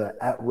the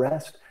at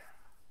rest,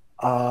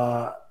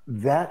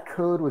 that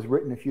code was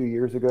written a few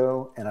years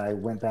ago, and I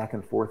went back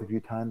and forth a few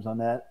times on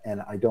that,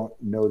 and I don't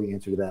know the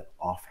answer to that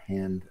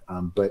offhand.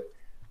 But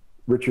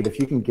Richard, if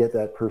you can get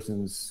that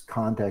person's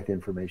contact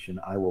information,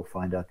 I will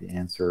find out the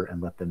answer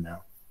and let them know.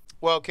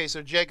 Well, okay,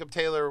 so Jacob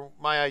Taylor,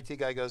 my IT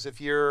guy, goes,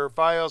 if your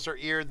files are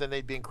eared, then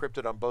they'd be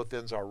encrypted on both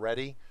ends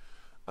already.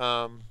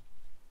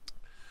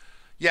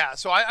 Yeah,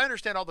 so I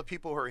understand all the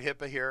people who are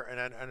HIPAA here, and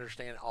I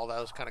understand all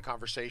those kind of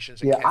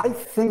conversations. Yeah, I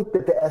think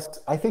that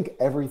I think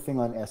everything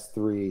on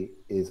S3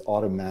 is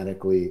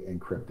automatically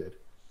encrypted,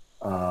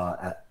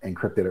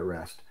 encrypted at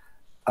rest.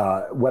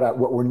 What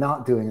we're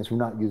not doing is we're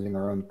not using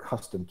our own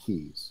custom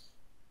keys.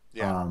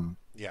 Yeah.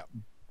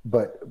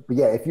 But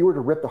yeah, if you were to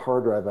rip the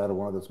hard drive out of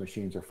one of those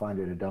machines or find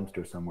it in a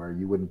dumpster somewhere,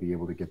 you wouldn't be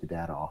able to get the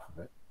data off of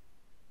it.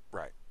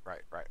 Right.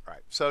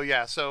 So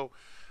yeah,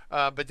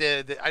 but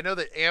I know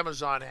that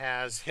Amazon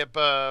has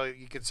HIPAA.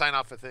 You can sign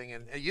off a thing,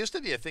 and it used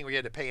to be a thing where you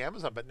had to pay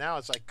Amazon, but now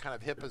it's like kind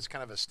of HIPAA is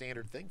kind of a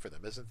standard thing for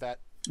them, isn't that?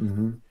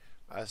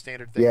 A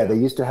standard thing. Yeah, they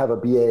used to have a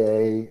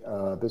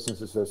BAA, Business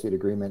Associate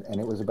Agreement,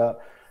 and it was about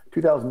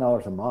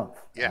 $2,000 a month.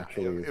 Yeah,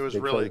 actually. it was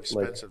really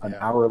expensive. Like an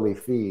hourly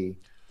fee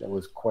that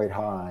was quite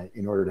high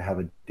in order to have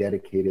a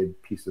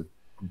dedicated piece of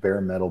bare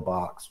metal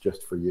box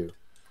just for you.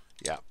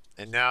 Yeah,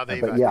 and now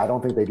they've. But yeah, I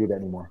don't think they do that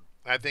anymore.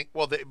 I think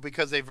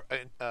because they've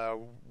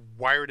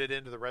wired it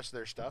into the rest of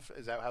their stuff.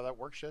 Is that how that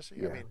works, Jesse?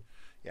 Yeah. I mean,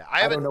 yeah,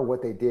 I don't know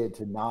what they did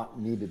to not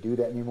need to do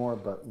that anymore,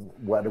 but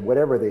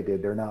whatever they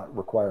did, they're not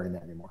requiring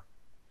that anymore.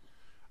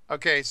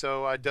 Okay,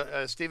 so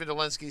Stephen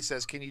Delinsky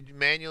says, can you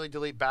manually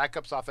delete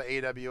backups off of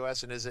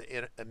AWS, and is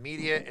it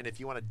immediate? And if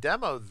you want to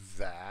demo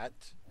that,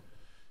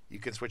 you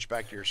can switch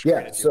back to your screen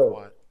if you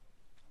want.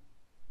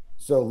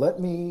 So let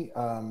me.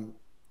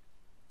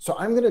 So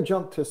I'm going to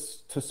jump to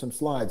some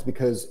slides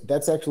because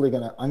that's actually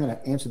I'm going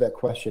to answer that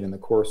question in the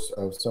course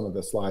of some of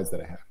the slides that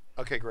I have.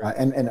 Okay, great.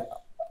 And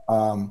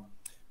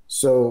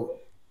So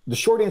the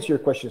short answer to your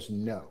question is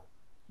no.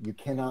 You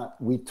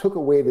cannot. We took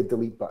away the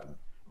delete button.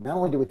 Not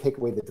only did we take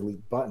away the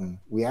delete button,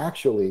 we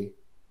actually,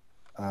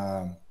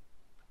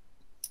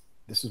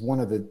 this is one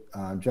of the,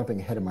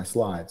 jumping ahead of my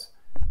slides,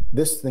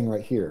 this thing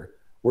right here,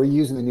 we're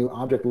using the new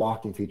object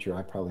locking feature.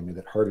 I probably made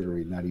that harder to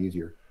read, not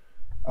easier.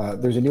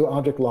 There's a new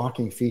object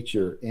locking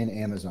feature in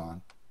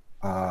Amazon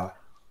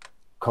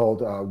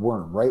called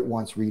Worm, write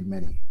once, read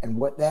many. And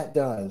what that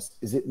does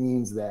is it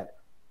means that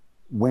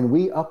when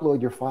we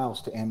upload your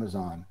files to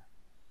Amazon,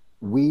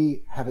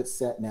 we have it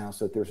set now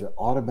so that there's an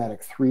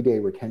automatic 3-day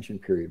retention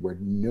period where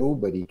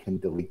nobody can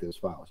delete those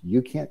files.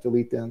 You can't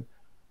delete them.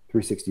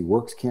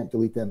 360Works can't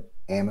delete them.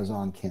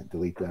 Amazon can't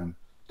delete them.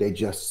 They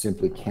just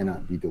simply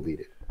cannot be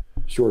deleted,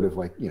 short of,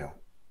 like, you know,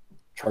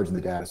 charging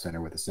the data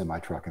center with a semi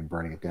truck and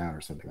burning it down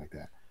or something like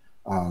that.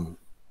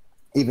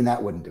 Even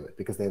that wouldn't do it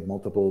because they have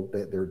multiple.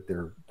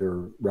 They're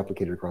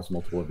replicated across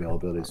multiple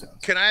availability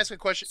zones. Can I ask a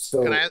question?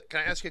 So, can I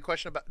ask you a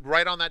question about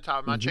right on that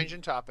topic? I'm not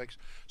changing topics.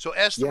 So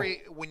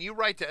S3, when you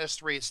write to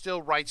S3, it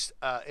still writes.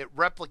 It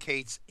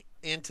replicates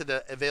into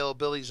the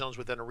availability zones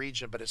within a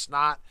region, but it's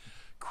not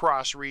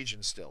cross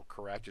region still.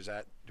 Correct? Is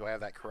that? Do I have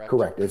that correct?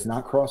 Correct. It's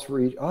not cross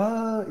region.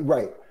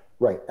 Right.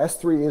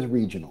 S3 is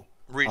regional.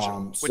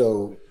 Regional.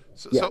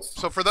 Yes.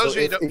 So for those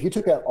of you, if you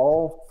took out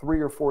all 3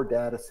 or 4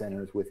 data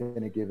centers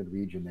within a given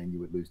region, then you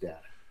would lose data.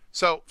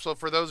 So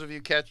for those of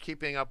you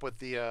keeping up with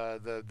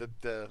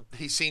the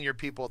senior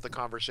people at the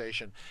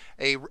conversation,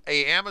 a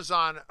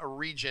Amazon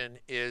region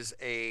is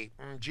a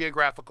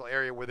geographical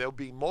area where there'll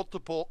be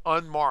multiple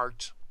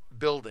unmarked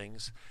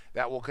buildings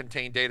that will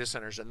contain data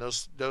centers, and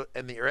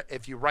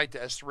if you write to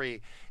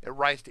S3, it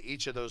writes to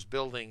each of those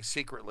buildings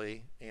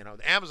secretly. You know,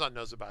 Amazon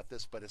knows about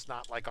this, but it's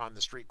not like on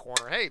the street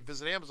corner. Hey,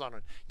 visit Amazon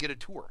and get a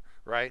tour,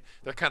 right?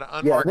 They're kind of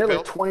unmarked. Yeah, they're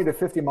like 20 to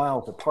 50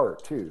 miles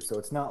apart too, so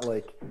it's not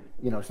like,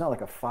 you know, it's not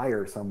like a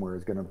fire somewhere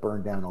is going to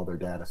burn down all their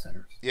data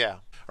centers. Yeah.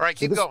 All right,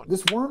 keep going.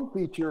 This worm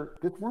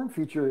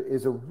feature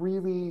is a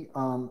really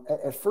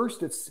at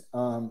first it's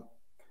a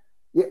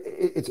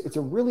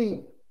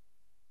really.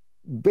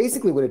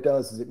 Basically what it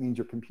does is it means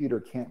your computer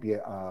can't be,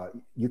 it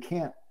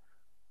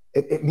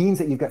means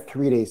that you've got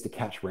 3 days to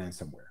catch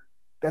ransomware.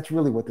 That's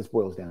really what this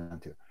boils down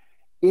to.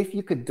 If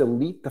you could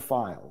delete the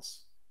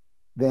files,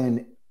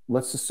 then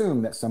let's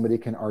assume that somebody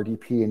can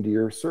RDP into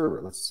your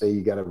server. Let's say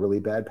you got a really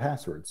bad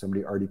password.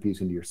 Somebody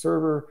RDPs into your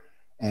server,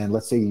 and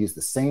let's say you use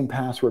the same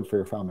password for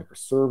your FileMaker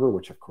server,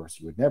 which of course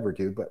you would never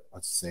do, but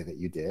let's say that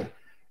you did.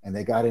 And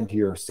they got into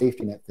your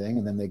safety net thing,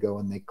 and then they go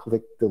and they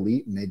click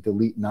delete, and they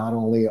delete not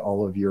only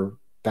all of your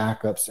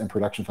backups and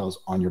production files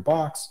on your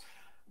box,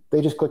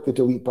 they just click the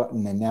delete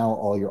button, and now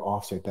all your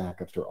offsite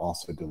backups are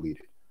also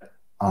deleted.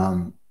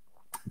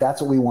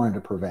 That's what we wanted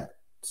to prevent.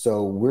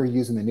 So we're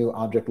using the new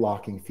object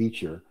locking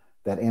feature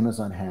that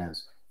Amazon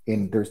has.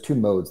 There's 2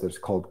 modes. There's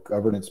called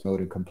governance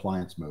mode and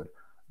compliance mode.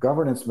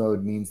 Governance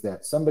mode means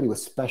that somebody with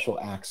special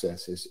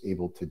access is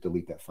able to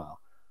delete that file.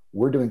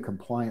 We're doing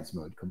compliance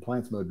mode.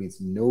 Compliance mode means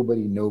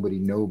nobody,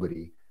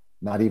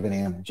 not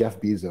even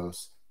Jeff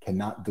Bezos,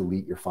 cannot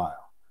delete your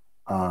file.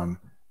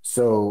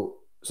 So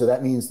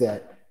that means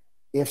that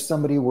if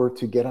somebody were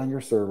to get on your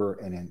server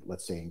and then,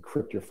 let's say,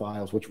 encrypt your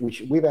files, which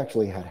we've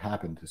actually had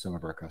happen to some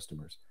of our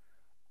customers,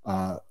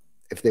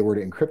 if they were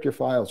to encrypt your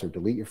files or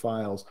delete your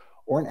files,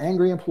 or an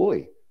angry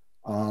employee,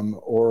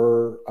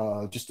 or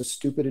just a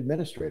stupid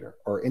administrator,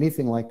 or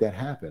anything like that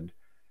happened,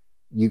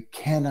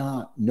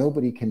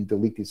 nobody can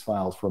delete these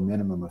files for a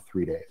minimum of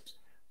 3 days.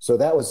 So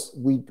that was,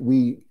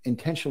 we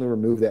intentionally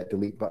removed that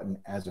delete button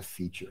as a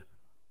feature.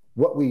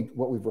 What we've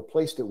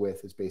replaced it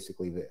with is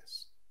basically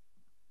this.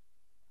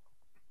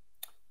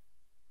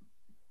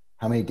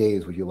 How many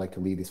days would you like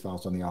to leave these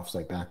files on the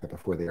offsite backup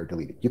before they are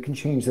deleted? You can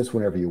change this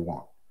whenever you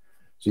want.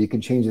 So you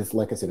can change this,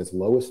 like I said, as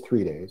low as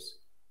 3 days,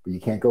 but you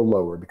can't go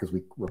lower because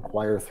we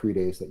require 3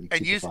 days that you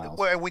keep the files.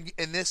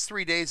 And this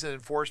 3 days is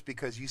enforced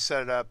because you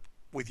set it up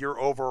with your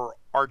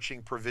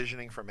overarching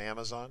provisioning from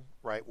Amazon,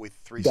 right? With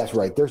 360. That's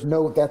right.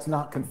 That's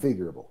not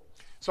configurable.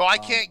 So I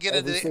can't get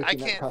into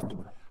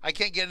I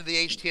can't get into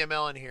the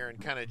HTML in here and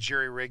kind of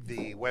jerry-rig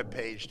the web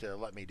page to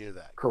let me do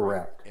that.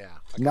 Correct. Yeah.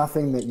 Okay.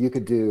 Nothing that you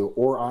could do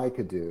or I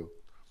could do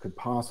could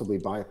possibly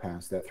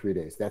bypass that 3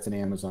 days. That's an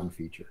Amazon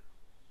feature.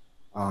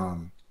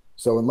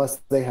 So unless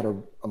they have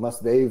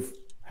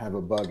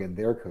a bug in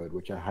their code,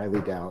 which I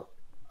highly doubt,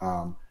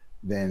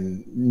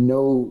 then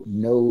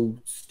no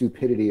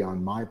stupidity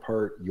on my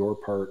part, your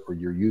part, or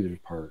your user's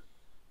part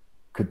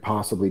could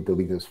possibly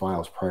delete those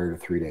files prior to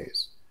 3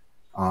 days.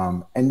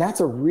 And that's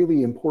a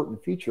really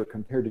important feature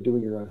compared to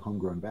doing your own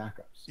homegrown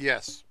backups.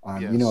 Yes.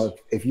 You know,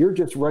 if you're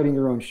just writing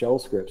your own shell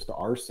scripts to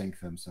rsync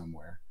them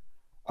somewhere,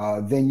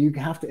 then you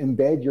have to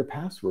embed your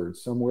password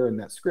somewhere in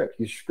that script.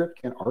 Your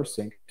script can't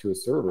rsync to a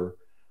server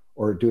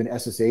or do an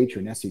SSH or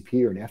an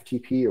SCP or an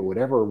FTP or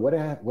whatever, what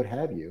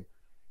have you.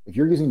 If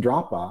you're using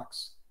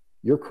Dropbox,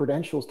 your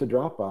credentials to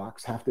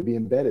Dropbox have to be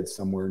embedded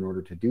somewhere in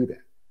order to do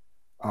that.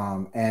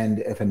 And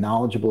if a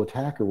knowledgeable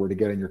attacker were to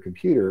get on your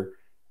computer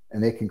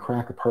and they can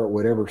crack apart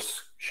whatever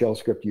shell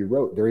script you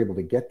wrote. They're able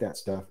to get that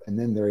stuff, and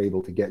then they're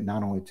able to get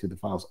not only to the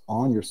files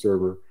on your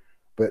server,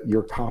 but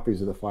your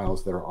copies of the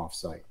files that are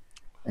offsite.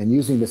 And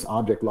using this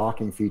object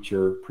locking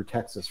feature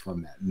protects us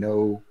from that.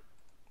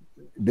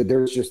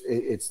 There's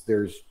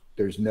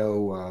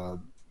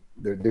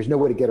no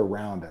way to get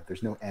around that.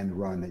 There's no end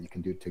run that you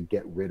can do to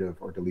get rid of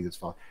or delete this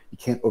file. You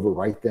can't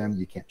overwrite them,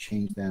 you can't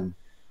change them,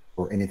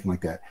 or anything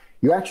like that.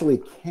 You actually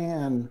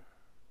can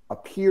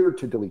appear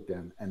to delete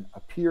them and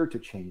appear to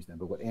change them,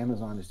 but what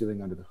Amazon is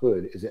doing under the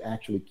hood is it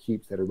actually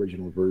keeps that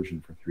original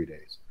version for 3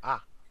 days.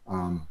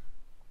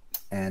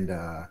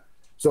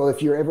 So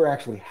if you ever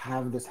actually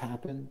have this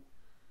happen,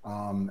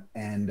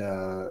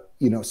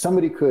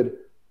 somebody could,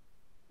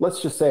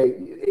 let's just say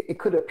it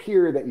could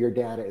appear that your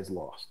data is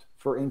lost.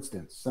 For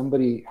instance,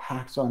 somebody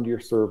hacks onto your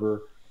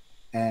server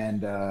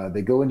and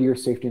they go into your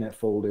safety net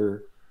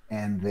folder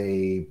and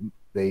they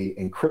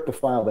encrypt the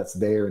file that's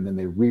there, and then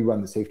they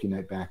rerun the safety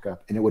net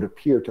backup, and it would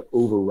appear to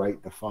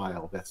overwrite the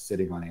file that's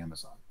sitting on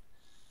Amazon.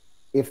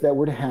 If that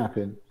were to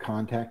happen,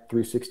 contact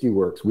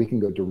 360Works. We can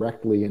go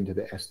directly into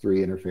the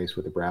S3 interface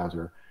with the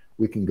browser.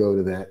 We can go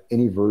to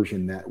any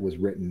version that was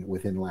written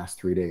within the last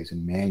 3 days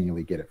and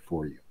manually get it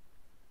for you.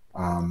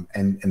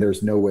 And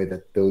there's no way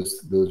that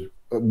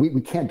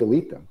we can't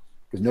delete them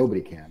because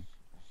nobody can.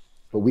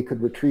 But we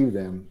could retrieve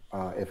them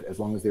as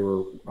long as they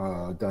were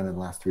done in the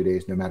last 3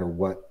 days, no matter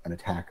what an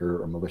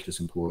attacker or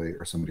malicious employee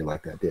or somebody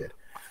like that did.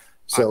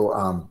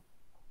 So,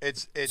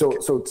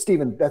 so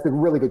Stephen, that's a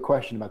really good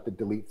question about the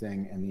delete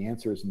thing, and the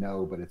answer is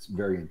no, but it's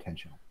very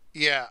intentional.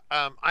 Yeah,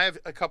 I have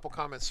a couple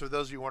comments for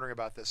those of you wondering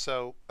about this.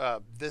 So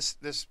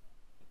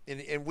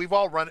and we've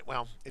all run it.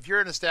 Well, if you're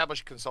an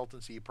established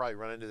consultancy, you probably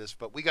run into this,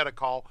 but we got a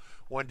call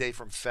one day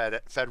from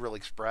Federal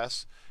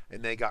Express,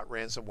 and they got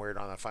ransomware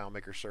on a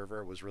FileMaker server.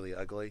 It was really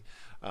ugly.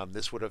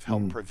 This would have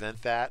helped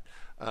prevent that.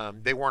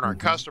 They weren't our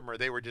customer.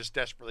 They were just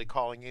desperately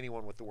calling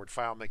anyone with the word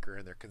FileMaker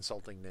in their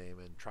consulting name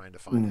and trying to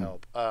find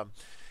help.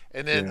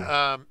 And then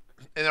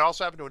it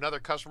also happened to another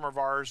customer of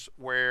ours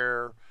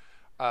where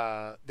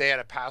they had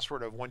a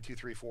password of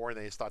 1234, and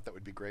they just thought that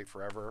would be great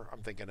forever.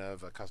 I'm thinking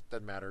of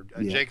doesn't matter.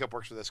 Jacob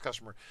works with this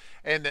customer,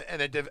 and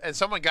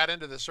someone got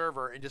into the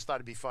server and just thought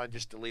it'd be fun,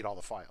 just delete all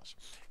the files,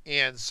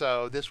 and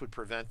so this would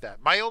prevent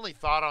that. My only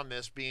thought on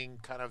this, being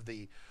kind of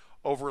the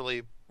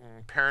overly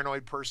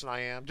paranoid person I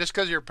am, just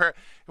because you're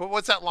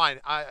what's that line?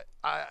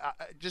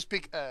 Just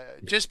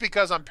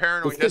because I'm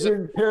paranoid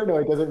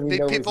doesn't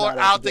mean people are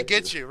out to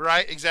get you,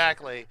 right?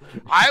 Exactly.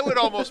 I would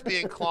almost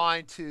be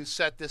inclined to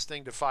set this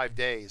thing to 5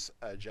 days,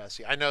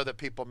 Jesse. I know that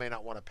people may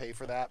not want to pay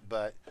for that,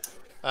 but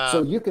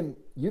so you can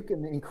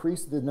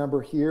increase the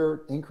number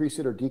here, increase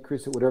it or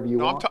decrease it, whatever you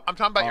want. I'm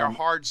talking about your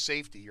hard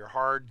safety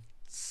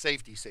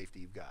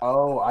you've got.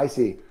 Oh, I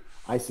see.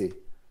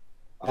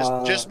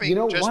 Just me.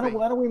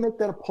 Why don't we make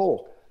that a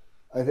poll?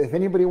 If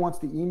anybody wants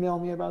to email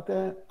me about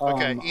that,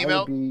 okay.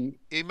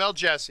 Email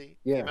Jesse.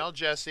 Yeah. Email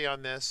Jesse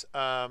on this.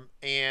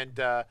 And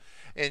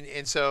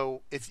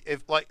so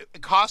if like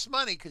it costs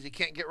money because you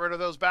can't get rid of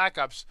those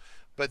backups,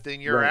 but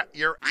then your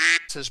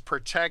ass is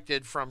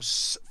protected from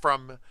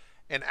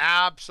an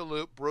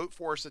absolute brute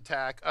force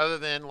attack, other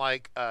than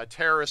like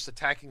terrorists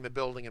attacking the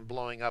building and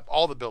blowing up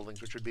all the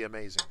buildings, which would be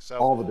amazing. So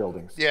all the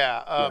buildings.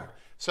 Yeah.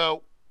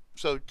 So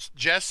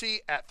Jesse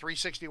at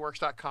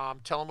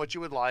 360works.com. Tell them what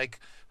you would like.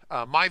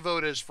 My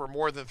vote is for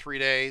more than 3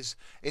 days.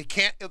 It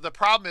can't. The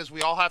problem is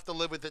we all have to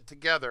live with it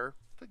together,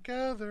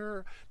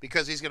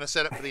 because he's going to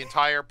set it for the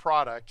entire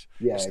product.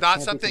 Yeah, it's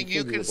not something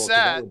you can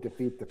set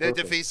that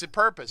defeats the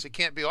purpose. It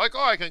can't be like,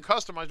 oh, I can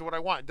customize what I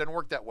want. It doesn't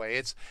work that way.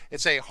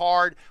 It's a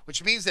hard,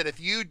 which means that if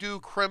you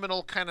do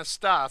criminal kind of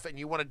stuff and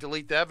you want to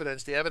delete the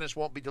evidence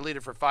won't be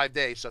deleted for 5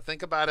 days. So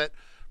think about it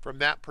from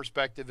that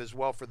perspective as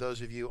well, for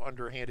those of you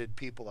underhanded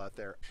people out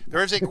there.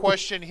 There's a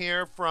question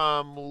here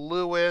from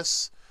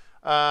Lewis,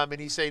 and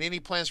he's saying, any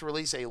plans to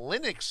release a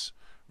Linux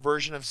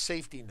version of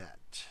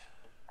SafetyNet?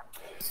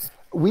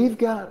 We've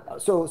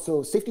got, so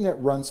SafetyNet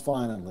runs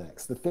fine on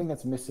Linux. The thing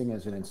that's missing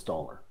is an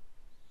installer.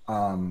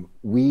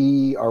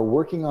 We are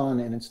working on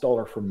an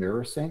installer for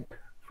MirrorSync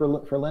for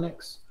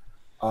Linux.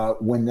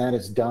 When that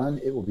is done,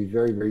 it will be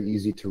very, very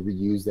easy to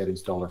reuse that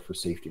installer for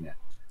SafetyNet.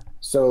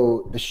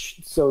 So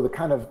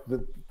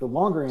the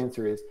longer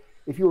answer is,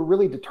 if you were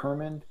really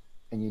determined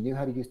and you knew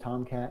how to use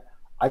Tomcat,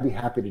 I'd be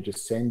happy to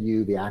just send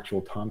you the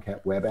actual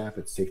Tomcat web app.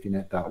 It's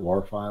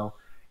safetynet.war file,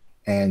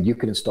 and you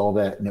could install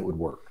that and it would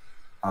work.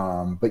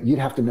 But you'd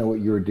have to know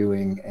what you were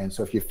doing. And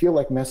so if you feel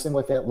like messing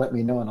with that, let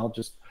me know, and I'll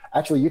just,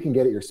 actually you can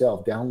get it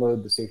yourself.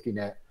 Download the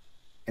SafetyNet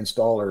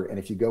installer, and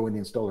if you go in the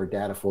installer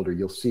data folder,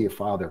 you'll see a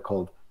file there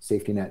called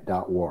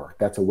safetynet.war.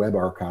 That's a web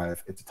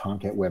archive. It's a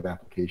Tomcat web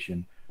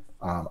application.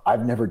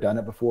 I've never done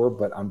it before,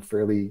 but I'm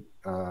fairly,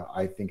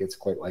 I think it's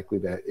quite likely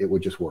that it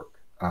would just work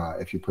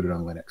if you put it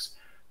on Linux.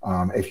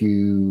 If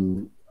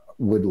you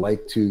would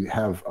like to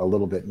have a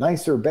little bit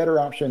nicer, better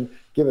option,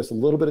 give us a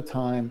little bit of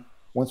time.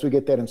 Once we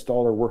get that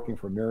installer working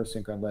for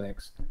MirrorSync on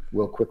Linux,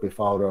 we'll quickly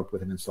follow it up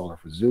with an installer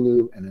for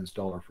Zulu and an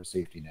installer for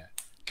SafetyNet.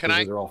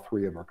 Those are all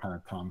three of our kind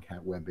of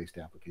Tomcat web-based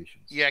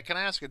applications. Yeah, can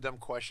I ask a dumb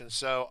question?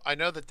 So I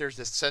know that there's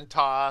this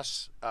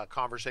CentOS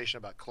conversation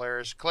about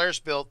Claris. Claris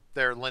built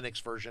their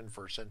Linux version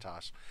for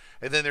CentOS.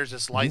 And then there's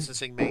this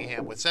licensing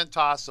mayhem with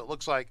CentOS. So it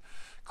looks like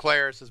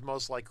Claris is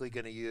most likely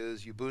going to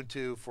use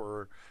Ubuntu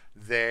for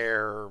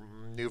their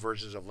new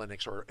versions of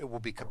Linux, or it will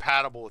be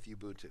compatible with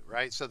Ubuntu,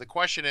 right? So the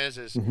question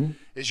is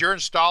your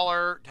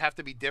installer have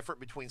to be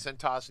different between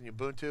CentOS and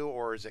Ubuntu,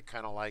 or is it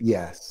kind of like...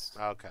 Yes.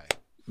 Okay.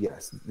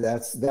 Yes,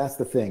 that's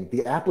the thing.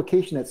 The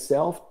application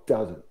itself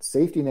doesn't.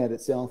 SafetyNet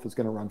itself is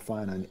going to run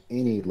fine on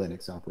any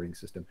Linux operating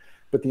system,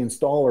 but the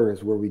installer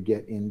is where we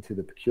get into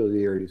the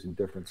peculiarities and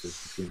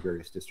differences between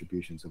various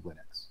distributions of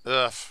Linux.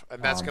 Ugh,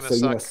 and that's going to so,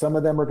 suck. You know, some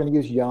of them are going to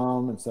use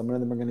Yum, and some of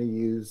them are going to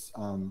use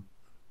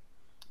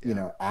you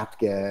know,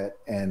 apt-get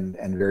and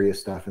various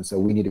stuff. And so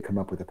we need to come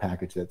up with a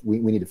package that we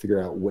need to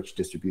figure out which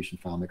distribution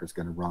FileMaker is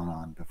going to run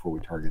on before we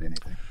target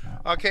anything.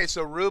 Okay,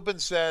 so Ruben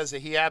says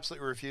that he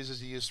absolutely refuses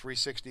to use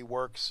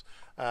 360Works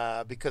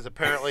because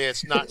apparently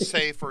it's not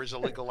safe for his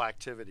illegal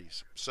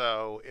activities.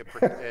 So it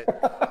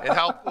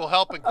will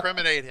help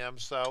incriminate him.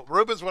 So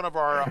Ruben's one of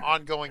our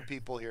ongoing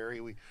people here.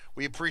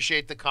 We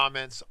appreciate the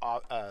comments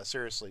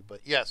seriously,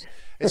 but yes,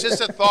 it's just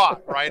a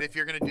thought, right? If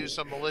you're going to do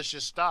some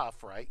malicious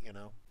stuff, right? You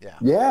know,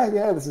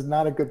 yeah. This is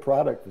not a good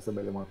product for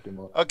somebody that wants to do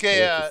more. Okay,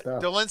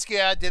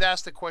 Dolinsky, I did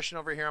ask the question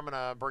over here. I'm going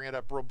to bring it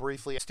up real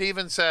briefly.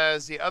 Steven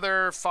says the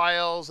other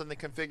files and the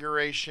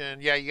configuration.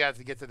 Yeah, you have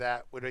to get to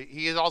that.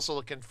 He is also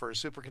looking for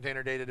super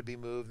container data to be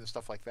moved and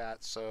stuff like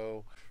that.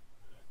 So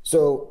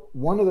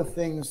one of the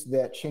things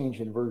that changed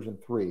in version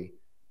 3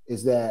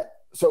 is that,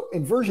 so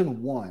in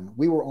version 1,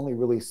 we were only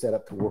really set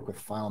up to work with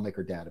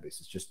FileMaker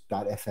databases, just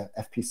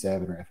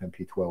 .fp7 or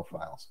FMP12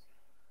 files.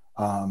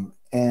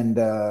 And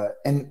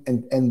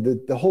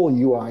the whole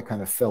UI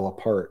kind of fell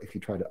apart if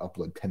you try to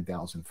upload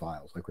 10,000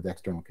 files, like with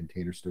external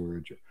container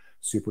storage or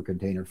super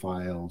container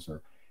files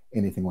or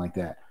anything like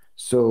that.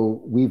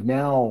 So we've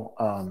now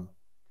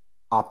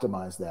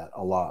optimized that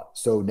a lot.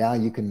 So now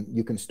you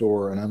can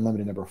store an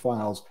unlimited number of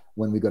files.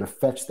 When we go to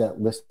fetch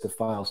that list of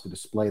files to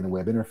display in the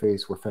web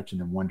interface, we're fetching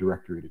them one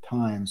directory at a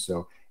time.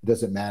 So it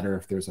doesn't matter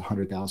if there's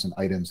 100,000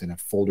 items in a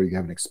folder you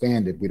haven't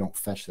expanded, we don't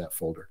fetch that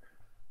folder.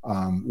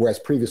 Whereas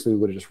previously we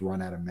would have just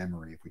run out of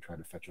memory if we tried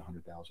to fetch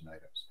 100,000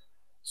 items.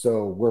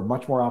 So we're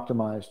much more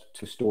optimized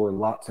to store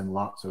lots and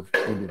lots of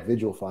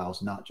individual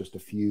files, not just a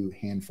few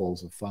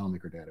handfuls of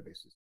FileMaker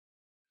databases.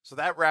 So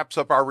that wraps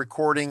up our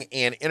recording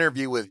and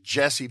interview with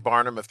Jesse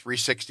Barnum of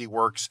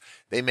 360Works.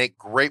 They make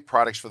great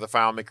products for the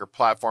FileMaker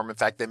platform. In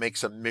fact, they make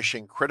some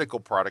mission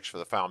critical products for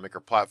the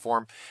FileMaker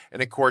platform.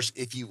 And of course,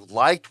 if you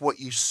liked what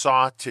you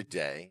saw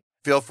today,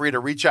 feel free to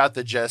reach out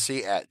to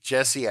Jesse at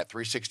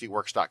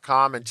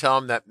 360works.com and tell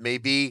him that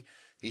maybe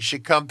he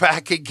should come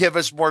back and give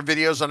us more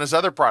videos on his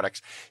other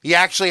products. He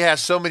actually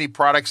has so many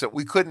products that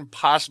we couldn't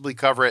possibly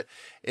cover it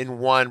in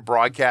one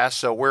broadcast.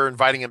 So we're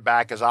inviting him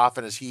back as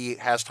often as he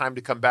has time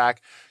to come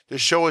back to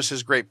show us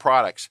his great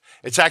products.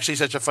 It's actually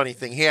such a funny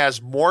thing. He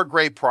has more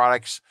great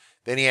products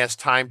than he has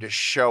time to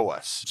show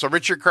us. So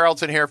Richard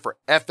Carlton here for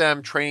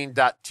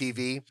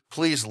fmtraining.tv.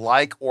 Please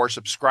like or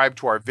subscribe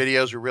to our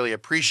videos. We really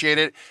appreciate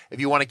it. If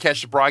you want to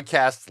catch the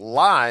broadcast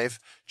live,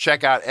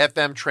 check out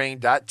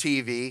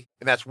fmtraining.tv.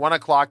 And that's 1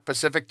 o'clock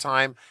Pacific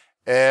time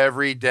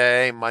every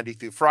day, Monday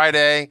through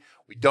Friday.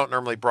 We don't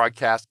normally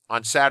broadcast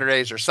on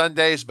Saturdays or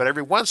Sundays, but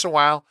every once in a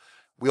while,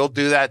 we'll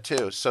do that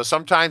too. So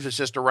sometimes it's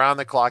just around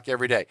the clock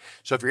every day.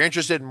 So if you're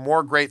interested in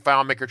more great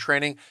FileMaker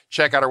training,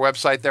 check out our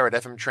website there at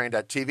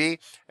fmtrain.tv,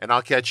 and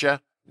I'll catch you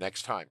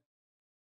next time.